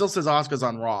says Asuka's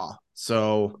on Raw,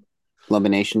 so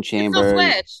Elimination Chamber,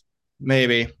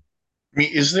 maybe. I mean,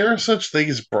 is there such thing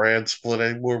as brand split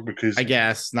anymore? Because I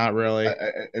guess not really.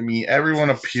 I mean, everyone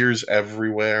appears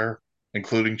everywhere.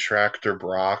 including Tractor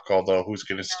Brock. Although who's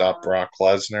going to stop No. Brock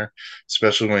Lesnar,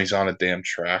 especially when he's on a damn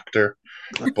tractor?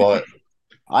 But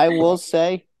I will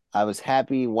say I was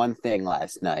happy one thing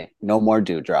last night. No more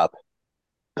dewdrop.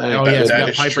 Oh Thank yes, we that got is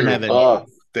goodness. Piper true. Niven. Oh,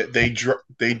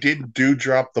 They did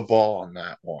drop the ball on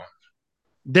that one.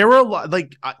 There were a lot,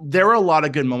 there were a lot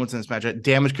of good moments in this match.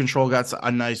 Damage Control got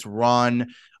a nice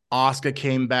run. Asuka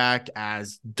came back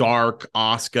as Dark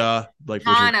Asuka, like which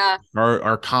was Hana.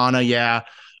 Arcana, yeah.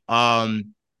 There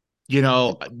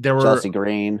were Chelsea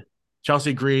Green.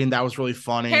 Chelsea Green, that was really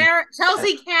funny.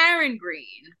 Chelsea Karen Green.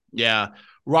 Yeah.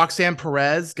 Roxanne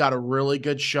Perez got a really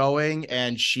good showing,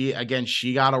 and she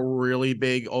got a really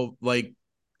big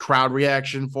crowd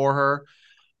reaction for her.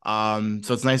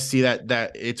 So it's nice to see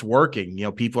that it's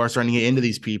working. People are starting to get into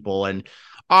these people, and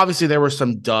obviously there were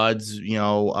some duds.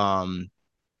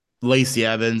 Lacey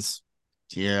Evans,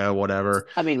 yeah, whatever.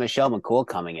 I mean, Michelle McCool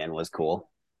coming in was cool.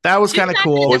 That was She kind of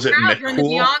actually cool. in the Was it crowd during the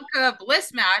McCool? Bianca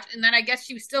Bliss match, and then I guess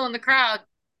she was still in the crowd.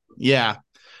 Yeah.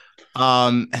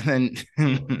 And then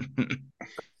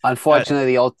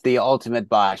Unfortunately, the ultimate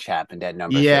botch happened at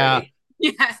number 30.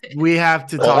 Yes. we have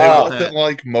to Well, talk it about wasn't that.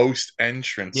 like most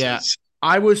entrances. Yeah.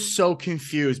 I was so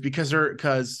confused because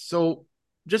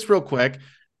just real quick,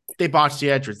 they botched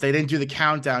the entrance. They didn't do the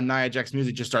countdown. Nia Jax's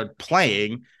music just started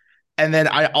playing. And then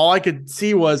all I could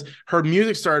see was her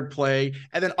music started playing.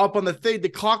 And then up on the thing, the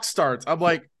clock starts. I'm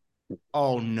like,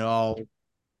 oh no.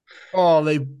 Oh,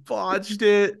 they botched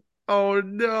it. Oh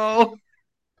no.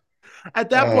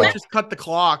 At that point, just cut the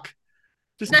clock.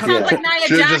 Just That cut sounds the like Nia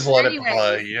Should Jax just let anyway. it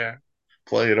play. Yeah,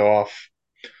 play it off.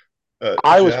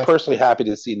 I was Jeff? personally happy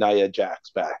to see Nia Jax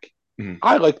back. Mhm.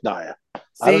 I like Nia.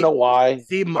 I don't know why.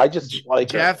 I just like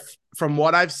Jeff, her. from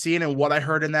what I've seen and what I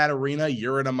heard in that arena,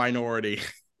 you're in a minority.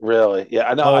 Really. Yeah,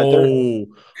 I know.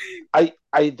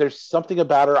 Oh, There's something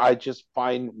about her I just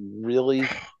find really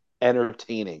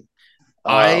entertaining.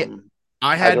 I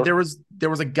I don't. there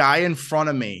was a guy in front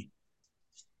of me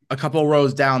a couple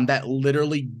rows down that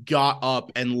literally got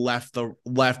up and left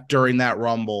during that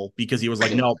rumble because he was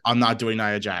like, "No, I'm not doing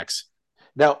Nia Jax."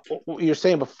 Now, you're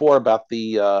saying before about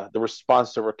the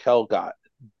response that Raquel got,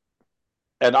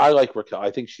 and I like Raquel. I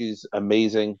think she's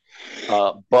amazing.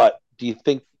 But do you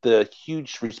think the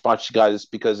huge response she got is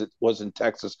because it was in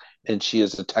Texas and she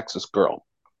is a Texas girl?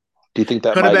 Do you think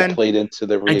that Could have might have been. played into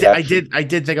the reaction? I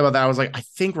did think about that. I was like, I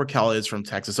think Raquel is from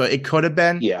Texas, so it could have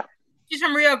been. Yeah. She's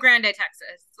from Rio Grande,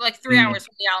 Texas. Like 3 hours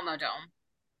from the Alamo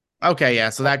Dome. Okay, yeah.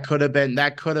 So that could have been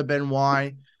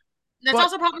why. That's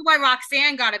also probably why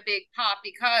Roxanne got a big pop,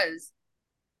 because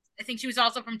I think she was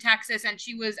also from Texas, and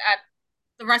she was at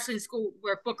the wrestling school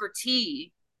where Booker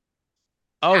T.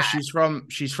 Oh, she's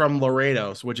from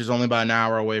Laredo, which is only about an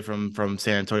hour away from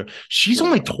San Antonio. She's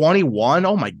only 21.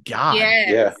 Oh my god.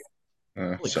 Yes.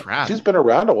 Yeah. Holy crap. She's been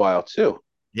around a while too.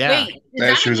 Yeah. Wait,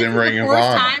 Yeah, she was in Ring of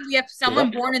Honor. time we have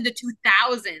someone born in the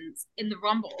 2000s in the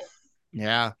Rumble.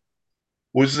 Yeah.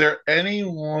 Was there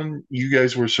anyone you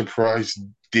guys were surprised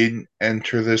didn't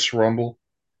enter this Rumble?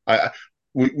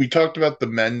 We talked about the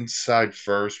men's side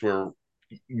first, where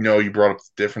you brought up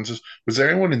the differences. Was there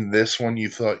anyone in this one you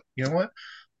thought, you know what?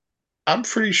 I'm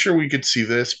pretty sure we could see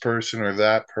this person or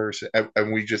that person,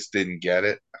 and we just didn't get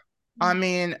it. I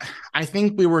mean, I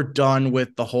think we were done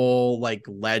with the whole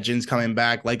legends coming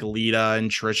back, like Lita and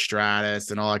Trish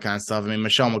Stratus and all that kind of stuff. I mean,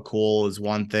 Michelle McCool is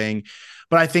one thing,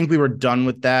 but I think we were done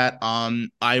with that.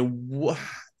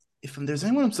 If there's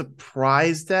anyone I'm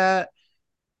surprised at,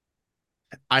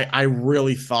 I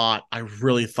really thought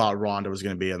Ronda was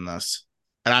going to be in this,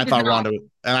 and I thought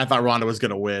Ronda was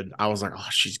going to win. I was like, oh,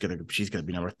 she's gonna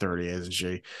be number 30, isn't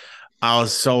she? I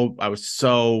was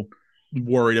so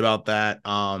worried about that.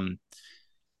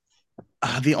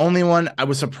 The only one I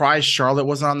was surprised Charlotte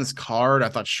wasn't on this card. I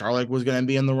thought Charlotte was going to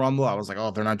be in the Rumble. I was like, oh,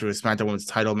 if they're not doing a SmackDown Women's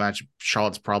title match,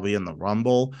 Charlotte's probably in the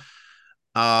Rumble.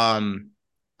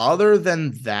 Other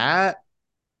than that,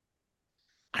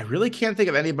 I really can't think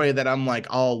of anybody that I'm like,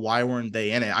 oh, why weren't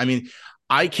they in it? I mean,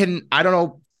 I don't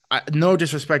know. No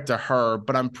disrespect to her,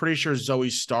 but I'm pretty sure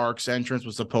Zoe Stark's entrance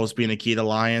was supposed to be Nikita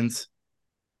Lyons.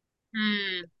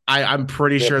 I'm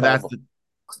pretty sure I'm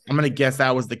going to guess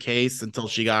that was the case until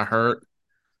she got hurt.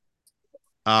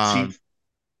 See,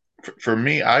 for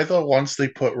me, I thought once they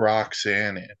put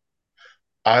Roxanne in,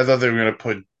 I thought they were going to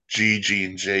put Gigi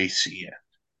and JC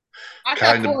in.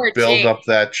 Kind of build up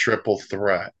that triple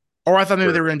threat. Or I thought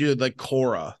maybe they were going to do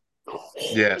Cora.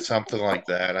 Yeah, something like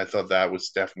that. I thought that was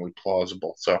definitely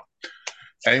plausible. So,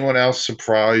 anyone else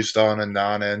surprised on a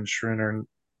non-entrant or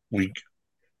week?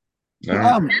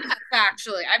 No?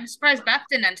 Actually, I'm surprised Beth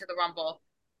didn't enter the Rumble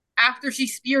after she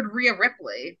speared Rhea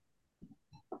Ripley.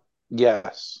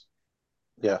 Yes.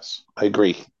 Yes, I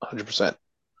agree, 100%.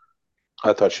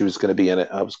 I thought she was going to be in it.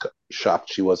 I was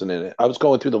shocked she wasn't in it. I was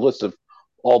going through the list of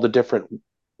all the different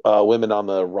women on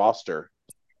the roster.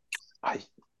 I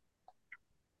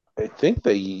I think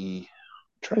I'm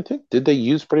trying to think. Did they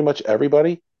use pretty much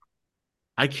everybody?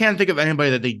 I can't think of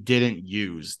anybody that they didn't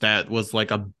use that was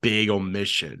like a big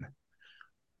omission.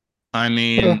 I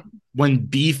mean, when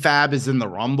BFAB is in the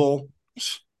Rumble,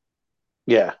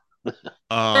 Yeah.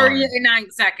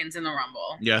 39 seconds in the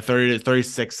Rumble. yeah, 30 to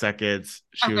 36 seconds.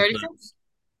 She Oh, was 36?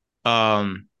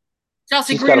 the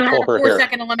Chelsea She's got Green to had pull a her hair.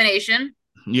 4-second elimination.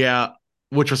 yeah,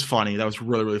 which was funny. That was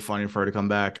really, really funny for her to come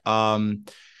back.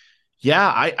 Yeah,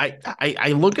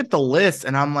 I look at the list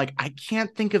and I'm like, I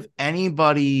can't think of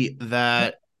anybody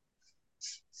that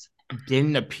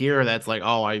didn't appear that's like,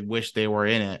 oh, I wish they were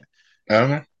in it.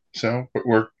 Okay. So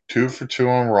we're 2 for 2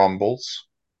 on Rumbles.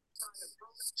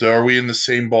 So are we in the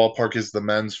same ballpark as the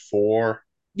men's 4?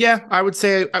 Yeah, I would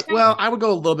say, well, I would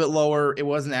go a little bit lower. It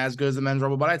wasn't as good as the men's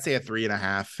Rumble, but I'd say a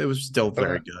 3.5. It was still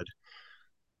very good.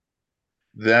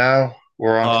 Now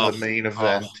we're on to Oh, the main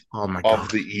event oh my of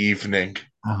God. the evening.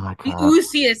 Oh my The God.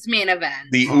 Usiest main event.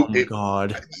 Oh my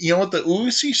God. You know what? The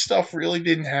Uzi stuff really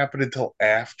didn't happen until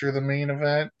after the main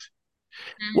event.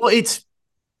 Well,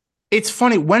 it's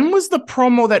funny. When was the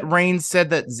promo that Reigns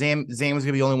said that Zayn was going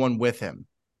to be the only one with him?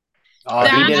 I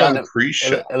He think it did was on on the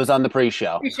pre-show. it was on the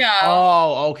pre-show. Show.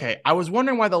 Oh, okay. I was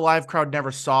wondering why the live crowd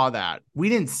never saw that. We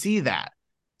didn't see that.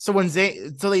 So when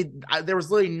there was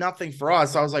literally nothing for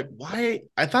us. So I was like, why?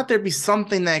 I thought there'd be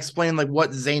something that explained like what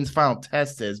Zayn's final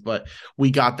test is, but we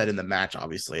got that in the match,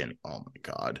 obviously. And oh my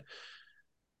God,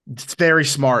 it's very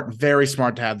smart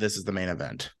to have this as the main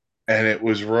event. And it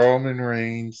was Roman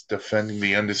Reigns defending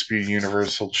the Undisputed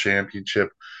Universal Championship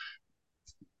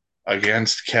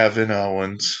against Kevin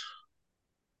Owens.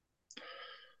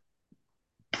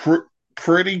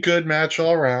 Pretty good match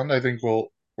all around. I think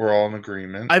we're all in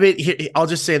agreement. I mean, I'll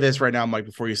just say this right now, Mike,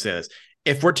 before you say this.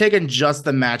 If we're taking just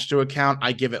the match to account,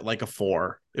 I give it like a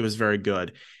 4. It was very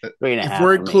good.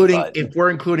 3.5. If we're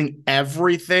including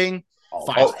everything, 5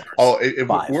 stars. If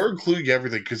we're including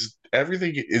everything, because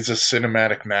everything is a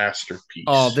cinematic masterpiece.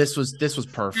 Oh, this was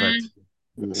perfect.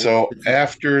 Mm-hmm. So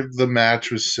after the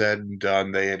match was said and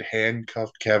done, they had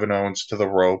handcuffed Kevin Owens to the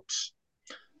ropes,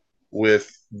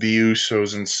 with the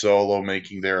Usos and Solo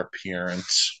making their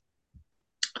appearance.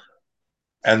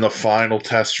 And the final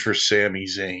test for Sami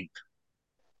Zayn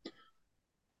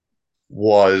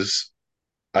was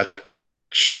a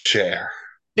chair.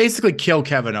 Basically, kill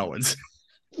Kevin Owens.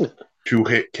 To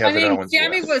hit Kevin Owens.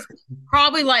 Sami was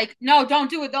probably like, no, don't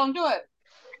do it. Don't do it.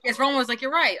 Yes, Roman was like,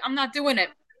 you're right. I'm not doing it.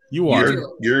 You're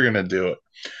going to do it.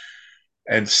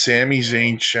 And Sami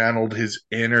Zayn channeled his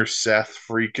inner Seth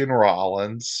freaking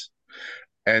Rollins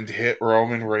and hit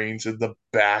Roman Reigns in the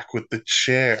back with the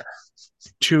chair.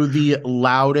 To the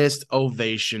loudest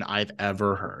ovation I've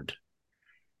ever heard.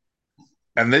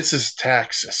 And this is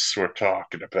Texas we're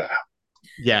talking about.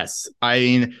 Yes. I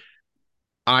mean,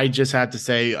 I just had to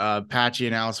say, Patchy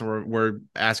and Allison were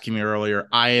asking me earlier.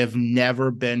 I have never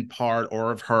been part or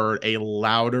have heard a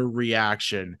louder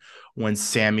reaction when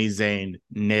Sami Zayn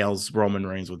nails Roman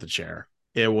Reigns with the chair.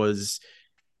 It was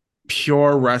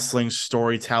pure wrestling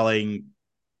storytelling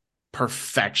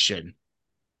perfection.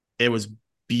 It was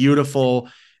beautiful.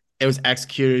 It was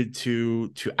executed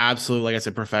to absolute, like I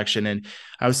said, perfection. And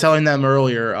I was telling them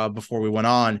earlier before we went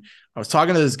on, I was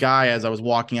talking to this guy as I was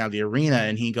walking out of the arena,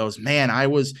 and he goes, "Man, I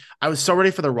was so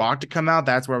ready for The Rock to come out.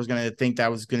 That's where I was going to think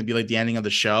that was going to be like the ending of the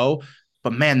show.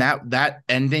 But man, that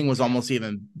ending was almost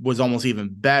even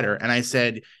better." And I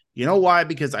said, "You know why?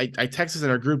 Because I texted in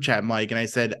our group chat, Mike, and I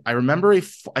said, I remember I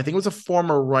think it was a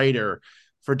former writer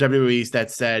for WWE that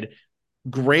said,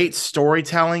 great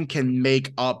storytelling can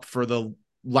make up for the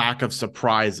lack of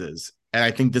surprises." And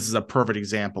I think this is a perfect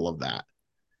example of that.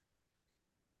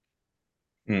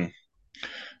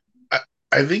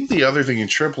 I think the other thing, and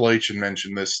Triple H had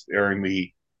mentioned this during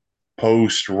the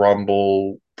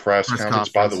post-Rumble press conference,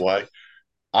 by the way,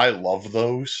 I love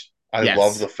those. I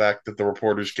love the fact that the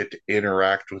reporters get to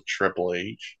interact with Triple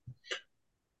H.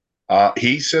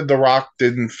 He said The Rock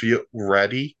didn't feel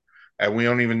ready, and we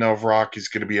don't even know if Rock is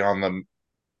going to be on the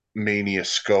Mania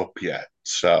scope yet.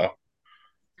 So,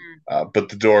 but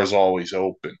the door is always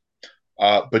open.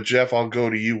 But Jeff, I'll go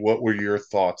to you. What were your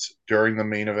thoughts during the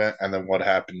main event, and then what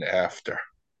happened after?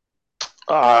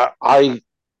 I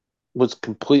was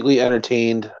completely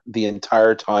entertained the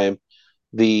entire time.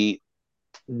 The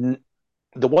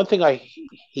one thing I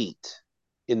hate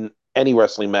in any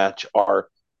wrestling match are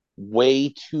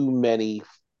way too many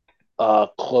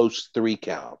close 3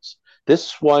 counts.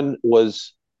 This one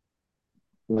was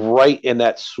right in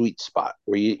that sweet spot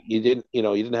where you didn't, you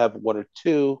didn't have one or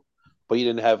two, but you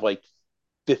didn't have like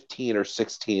 15 or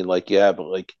 16 like you have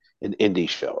like an indie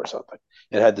show or something.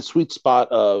 It had the sweet spot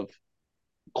of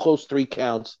close three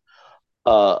counts.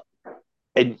 Uh,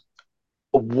 and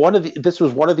this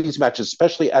was one of these matches,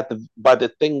 especially by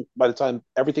the time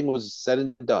everything was said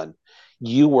and done,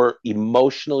 you were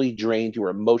emotionally drained, you were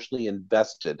emotionally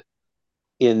invested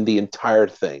in the entire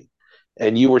thing.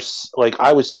 And you were like,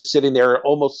 I was sitting there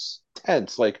almost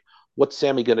tense, like, what's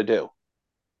Sammy gonna do?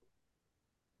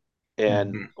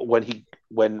 And Mhm.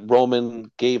 when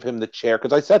Roman gave him the chair,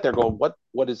 because I sat there going,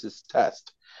 what is his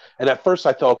test? And at first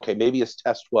I thought, okay, maybe his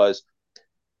test was,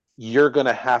 you're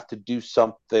gonna have to do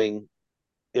something.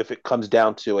 If it comes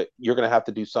down to it, you're gonna have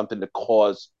to do something to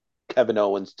cause Kevin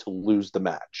Owens to lose the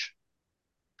match.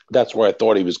 That's where I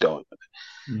thought he was going with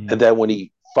it. And then when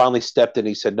he finally stepped in,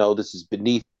 he said, no, this is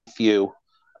beneath you.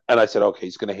 And I said, okay,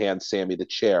 he's going to hand Sammy the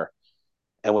chair.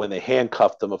 And when they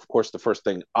handcuffed him, of course, the first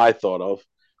thing I thought of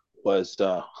was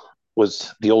the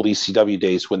old ECW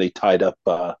days when they tied up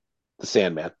the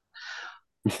Sandman.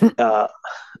 uh,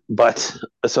 but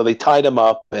so they tied him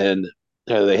up and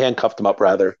they handcuffed him up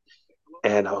rather.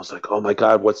 And I was like, oh my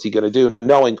God, what's he going to do?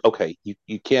 Knowing, okay,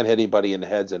 you can't hit anybody in the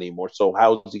heads anymore. So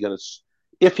how is he going to,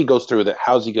 if he goes through with it,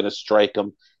 how's he going to strike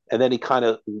him? And then he kind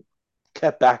of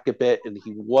kept back a bit and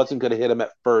he wasn't going to hit him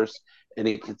at first. And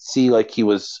he could see like he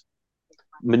was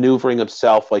maneuvering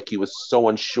himself, like he was so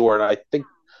unsure. And I think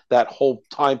that whole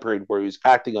time period where he was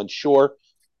acting unsure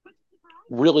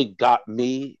really got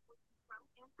me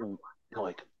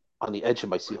like on the edge of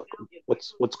my seat. Like,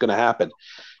 what's going to happen?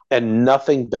 And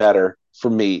nothing better for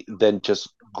me than just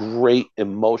great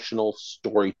emotional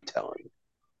storytelling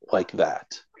like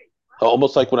that.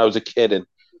 Almost like when I was a kid and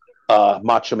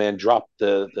Macho Man dropped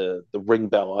the ring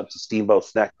bell onto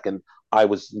Steamboat's neck, and I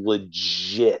was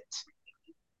legit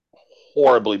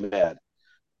horribly mad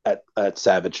at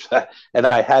Savage, and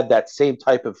I had that same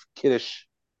type of kiddish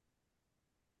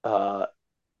uh,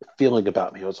 feeling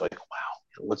about me. I was like, wow,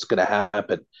 what's going to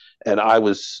happen? And I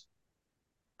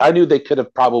knew they could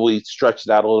have probably stretched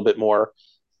it out a little bit more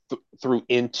through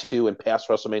into and past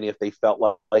WrestleMania if they felt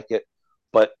like it.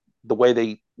 But the way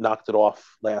they knocked it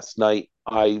off last night,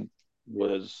 I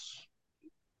was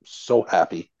so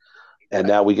happy. And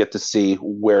now we get to see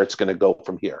where it's going to go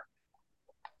from here.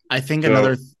 I think So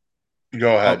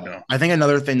go ahead. oh, No. I think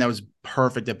another thing that was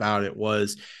perfect about it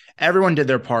was everyone did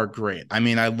their part great. I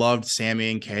mean, I loved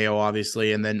Sammy and KO,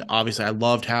 obviously, and then obviously I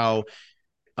loved how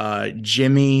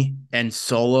Jimmy and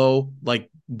Solo, like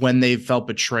when they felt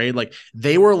betrayed, like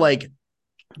they were like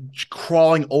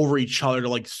crawling over each other to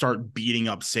like start beating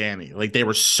up Sammy. Like they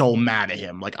were so mad at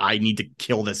him. Like, I need to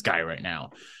kill this guy right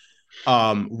now.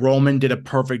 Roman did a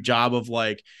perfect job of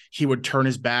like he would turn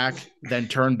his back, then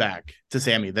turn back to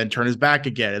Sammy, then turn his back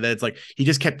again. And then it's like he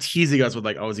just kept teasing us with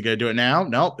like, oh, is he gonna do it now?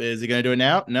 Nope. Is he gonna do it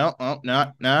now? No, oh,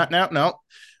 no.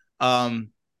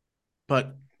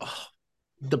 But oh,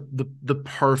 the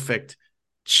perfect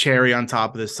cherry on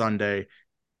top of this Sunday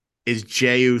is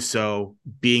Jey Uso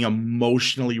being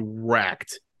emotionally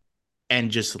wrecked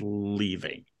and just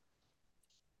leaving.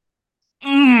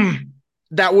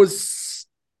 That was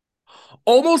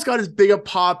almost got as big a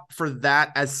pop for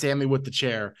that as Sammy with the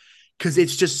chair, because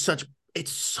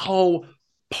it's so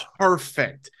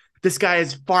perfect. This guy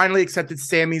has finally accepted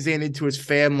Sami Zayn into his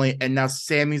family, and now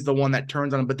Sammy's the one that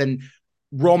turns on him. But then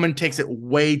Roman takes it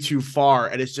way too far,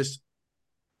 and it's just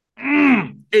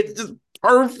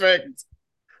perfect.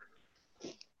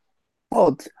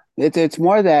 Well, it's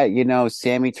more that,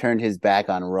 Sammy turned his back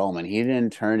on Roman. He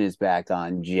didn't turn his back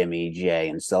on Jimmy, Jay,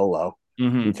 and Solo.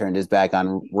 He turned his back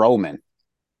on Roman.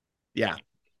 Yeah.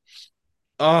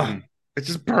 Oh, it's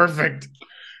just perfect.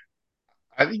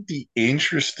 I think the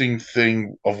interesting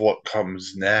thing of what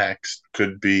comes next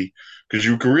could be, because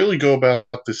you could really go about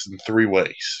this in three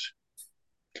ways.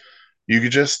 You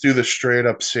could just do the straight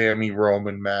up Sammy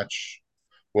Roman match,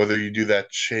 whether you do that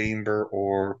chamber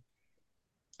or,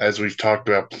 as we've talked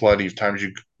about plenty of times,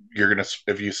 you're gonna,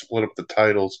 if you split up the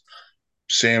titles,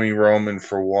 Sammy Roman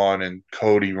for one and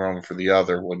Cody Roman for the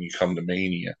other when you come to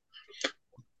Mania.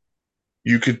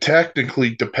 You could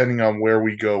technically, depending on where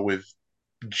we go with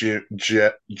Jay,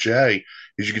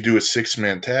 is you could do a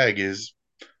 6-man tag is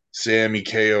Sammy,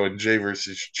 KO, and Jay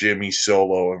versus Jimmy,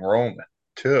 Solo, and Roman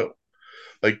too.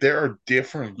 Like there are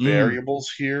different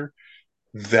variables here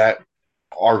that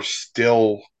are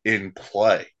still in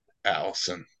play,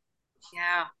 Allison.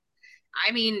 Yeah.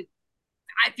 I mean,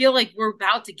 I feel like we're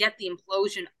about to get the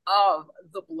implosion of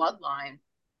the bloodline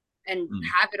and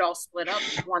have it all split up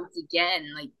once again.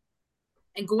 Like,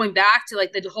 and going back to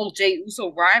like the whole Jey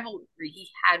Uso rivalry he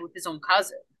had with his own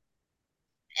cousin.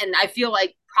 And I feel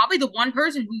like probably the one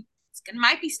person who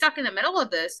might be stuck in the middle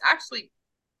of this actually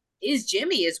is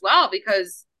Jimmy as well,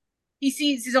 because he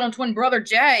sees his own twin brother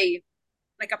Jay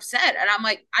like upset, and I'm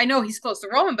like, I know he's close to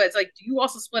Roman, but it's like, do you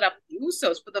also split up the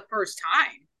Usos for the first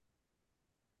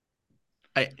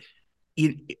time?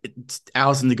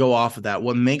 Allison, to go off of that,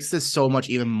 what makes this so much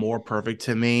even more perfect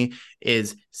to me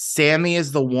is Sammy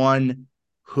is the one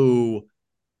who,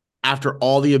 after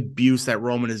all the abuse that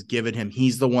Roman has given him,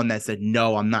 he's the one that said,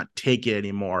 no, I'm not taking it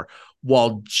anymore.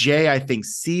 While Jay, I think,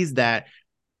 sees that,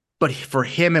 but for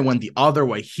him, it went the other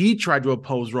way. He tried to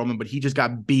oppose Roman, but he just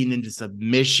got beaten into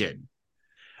submission.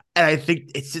 And I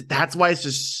think that's why it's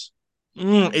just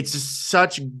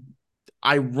such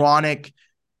ironic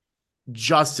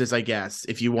justice, I guess,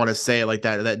 if you want to say it like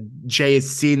that, that Jay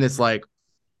is seeing this like,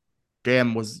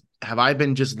 damn, have I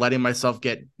been just letting myself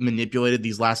get manipulated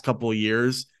these last couple of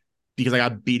years because I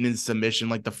got beaten in submission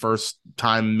like the first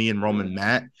time me and Roman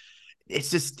met?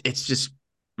 It's just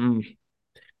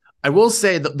I will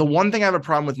say the one thing I have a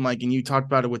problem with, Mike, and you talked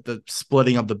about it with the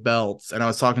splitting of the belts, and I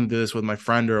was talking to this with my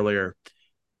friend earlier.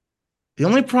 The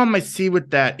only problem I see with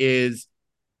that is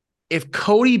if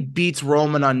Cody beats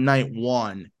Roman on night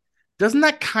one, doesn't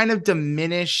that kind of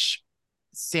diminish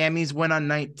Sammy's win on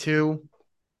night two?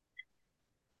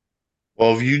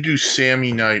 Well, if you do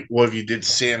Sammy night, what if you did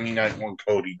Sammy night one,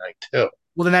 Cody night two?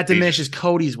 Well, then that diminishes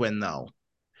Cody's win, though.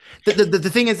 The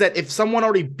thing is that if someone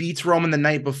already beats Roman the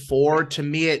night before, to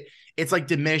me it's like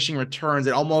diminishing returns.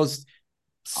 It almost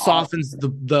softens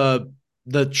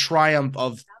the triumph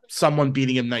of someone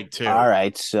beating him night two. All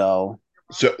right, so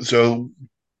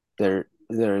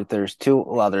there's two.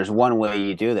 Well, there's one way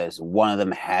you do this. One of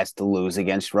them has to lose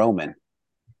against Roman,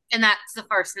 and that's the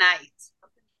first night.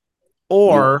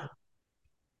 Or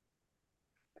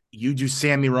you do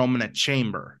Sammy Roman at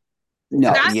Chamber.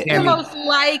 No, that's the most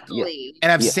likely.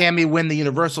 And have Sammy win the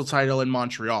Universal title in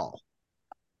Montreal.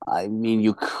 I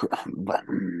mean, but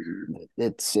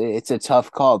it's a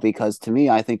tough call, because to me,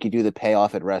 I think you do the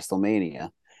payoff at WrestleMania.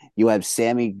 You have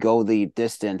Sammy go the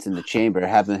distance in the Chamber,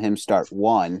 having him start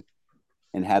one,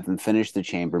 and have him finish the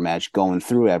Chamber match, going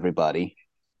through everybody.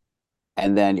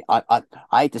 And then I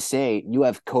hate to say, you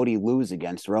have Cody lose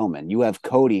against Roman. You have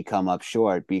Cody come up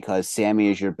short because Sammy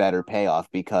is your better payoff,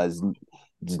 because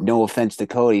no offense to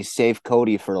Cody, save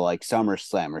Cody for like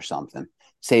SummerSlam or something.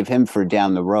 Save him for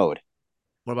down the road.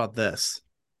 What about this?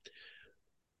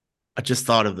 I just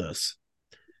thought of this.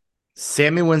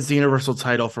 Sammy wins the Universal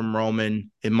title from Roman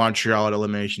in Montreal at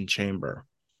Elimination Chamber.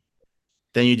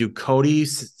 Then you do Cody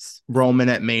Roman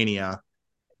at Mania,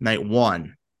 night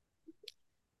one.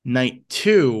 Night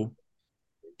two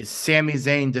is Sami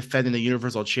Zayn defending the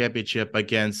Universal Championship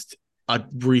against a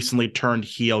recently turned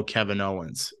heel Kevin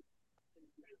Owens.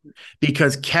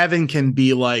 Because Kevin can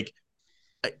be like,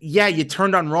 yeah, you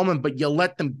turned on Roman, but you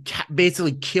let them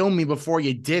basically kill me before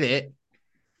you did it.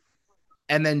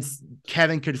 And then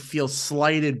Kevin could feel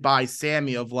slighted by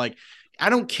Sammy of like,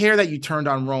 I don't care that you turned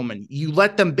on Roman. You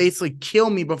let them basically kill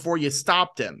me before you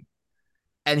stopped him.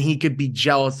 And he could be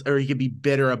jealous, or he could be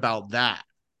bitter about that.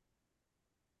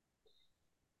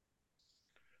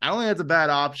 I don't think that's a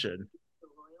bad option.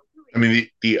 I mean,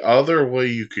 the other way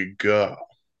you could go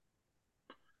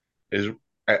is,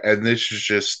 and this is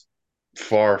just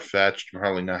far-fetched,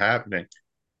 probably not happening.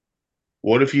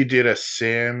 What if you did a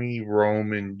Sammy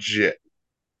Roman Jay?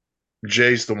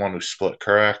 Jay's the one who split,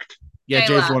 correct? Yeah,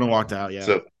 Jay's the one who walked out,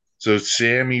 yeah. So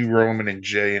Sammy, Roman, and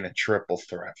Jay in a triple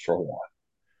threat for one.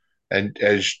 And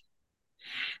as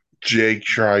Jay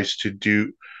tries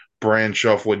to branch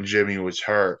off when Jimmy was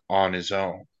hurt on his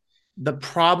own. The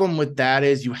problem with that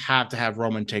is you have to have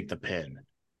Roman take the pin.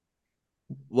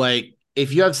 Like,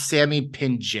 if you have Sammy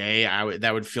pin Jay,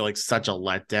 that would feel like such a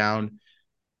letdown.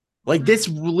 Like, this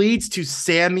leads to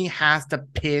Sammy has to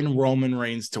pin Roman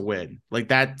Reigns to win. Like,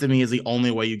 that to me is the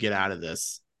only way you get out of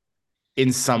this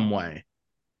in some way.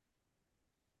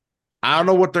 I don't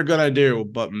know what they're going to do,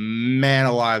 but man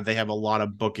alive, they have a lot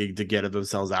of booking to get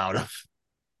themselves out of.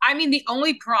 I mean, the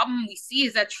only problem we see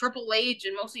is that Triple H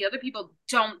and most of the other people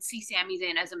don't see Sami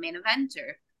Zayn as a main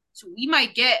eventer. So we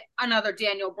might get another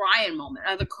Daniel Bryan moment,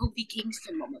 another Kofi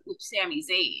Kingston moment with Sami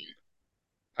Zayn.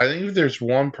 I think if there's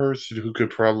one person who could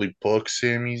probably book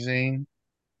Sami Zayn,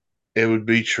 it would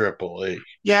be Triple H.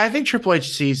 Yeah, I think Triple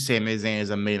H sees Sami Zayn as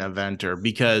a main eventer,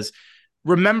 because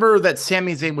remember that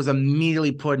Sami Zayn was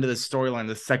immediately put into the storyline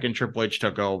the second Triple H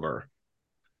took over.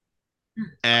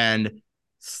 And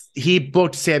he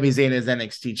booked Sami Zayn as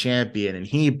NXT champion, and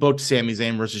he booked Sami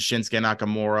Zayn versus Shinsuke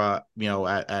Nakamura,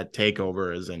 at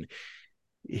takeovers, and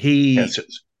he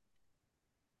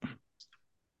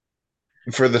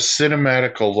For the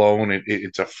cinematic alone,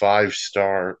 it's a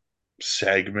 5-star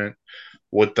segment.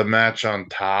 With the match on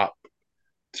top,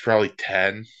 it's probably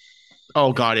 10.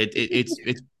 Oh God, it's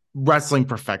wrestling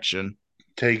perfection.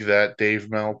 Take that, Dave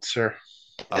Meltzer.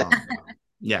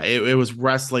 Yeah, it was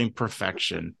wrestling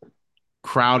perfection.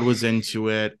 Crowd was into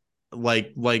it.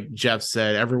 Like Jeff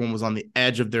said, everyone was on the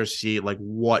edge of their seat. Like,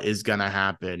 what is gonna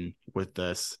happen with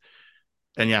this?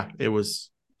 And yeah, it was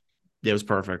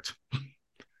perfect.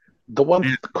 The one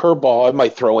curveball I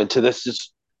might throw into this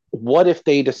is, what if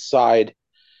they decide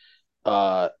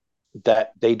uh,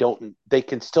 that they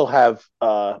can still have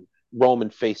Roman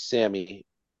face Sammy,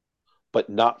 but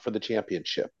not for the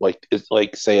championship, like it's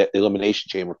like say at Elimination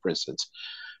Chamber, for instance,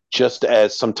 just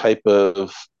as some type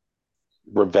of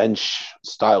revenge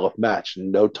style of match,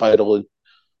 no title.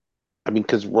 I mean,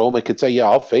 because Roman could say, "Yeah,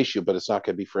 I'll face you," but it's not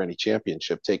going to be for any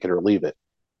championship. Take it or leave it.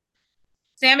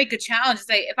 Sammy could challenge and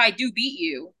say, if I do beat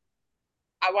you,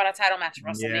 I want a title match at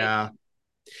WrestleMania. Yeah.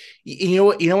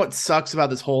 You know what sucks about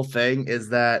this whole thing is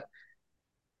that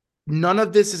none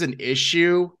of this is an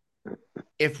issue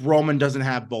if Roman doesn't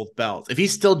have both belts. If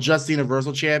he's still just the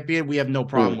Universal Champion, we have no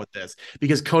problem with this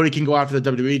because Cody can go after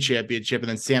the WWE Championship and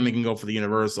then Sammy can go for the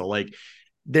Universal. Like,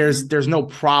 there's no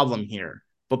problem here.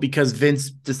 But because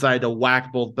Vince decided to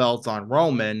whack both belts on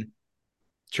Roman,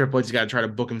 Triple H's got to try to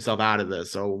book himself out of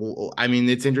this. So, I mean,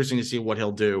 it's interesting to see what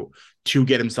he'll do to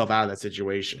get himself out of that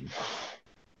situation.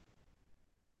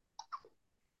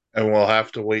 And we'll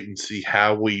have to wait and see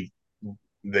how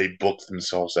they book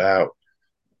themselves out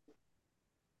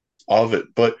of it.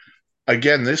 But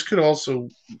again, this could also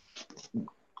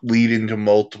lead into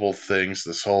multiple things,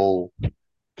 this whole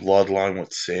bloodline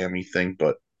with Sammy thing.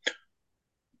 But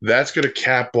that's going to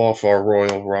cap off our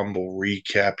Royal Rumble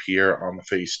recap here on the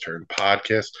Face Turn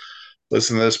podcast.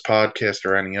 Listen to this podcast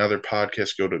or any other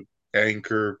podcast. Go to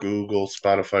Anchor, Google,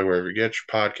 Spotify, wherever you get your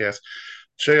podcast.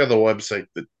 Check out the website,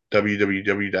 the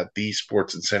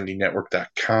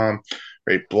www.thesportsinsanitynetwork.com.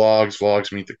 Rate blogs,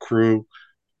 vlogs, meet the crew.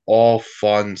 All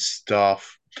fun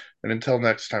stuff. And until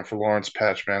next time, for Lawrence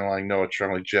Patch, Manline, Noah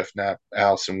Tremley, Jeff Knapp,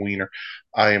 Allison Weiner,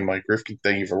 I am Mike Rifkin.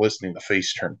 Thank you for listening to the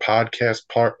Face Turn podcast,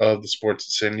 part of the Sports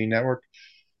Insanity Network.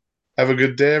 Have a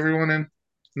good day, everyone, and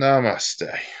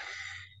namaste.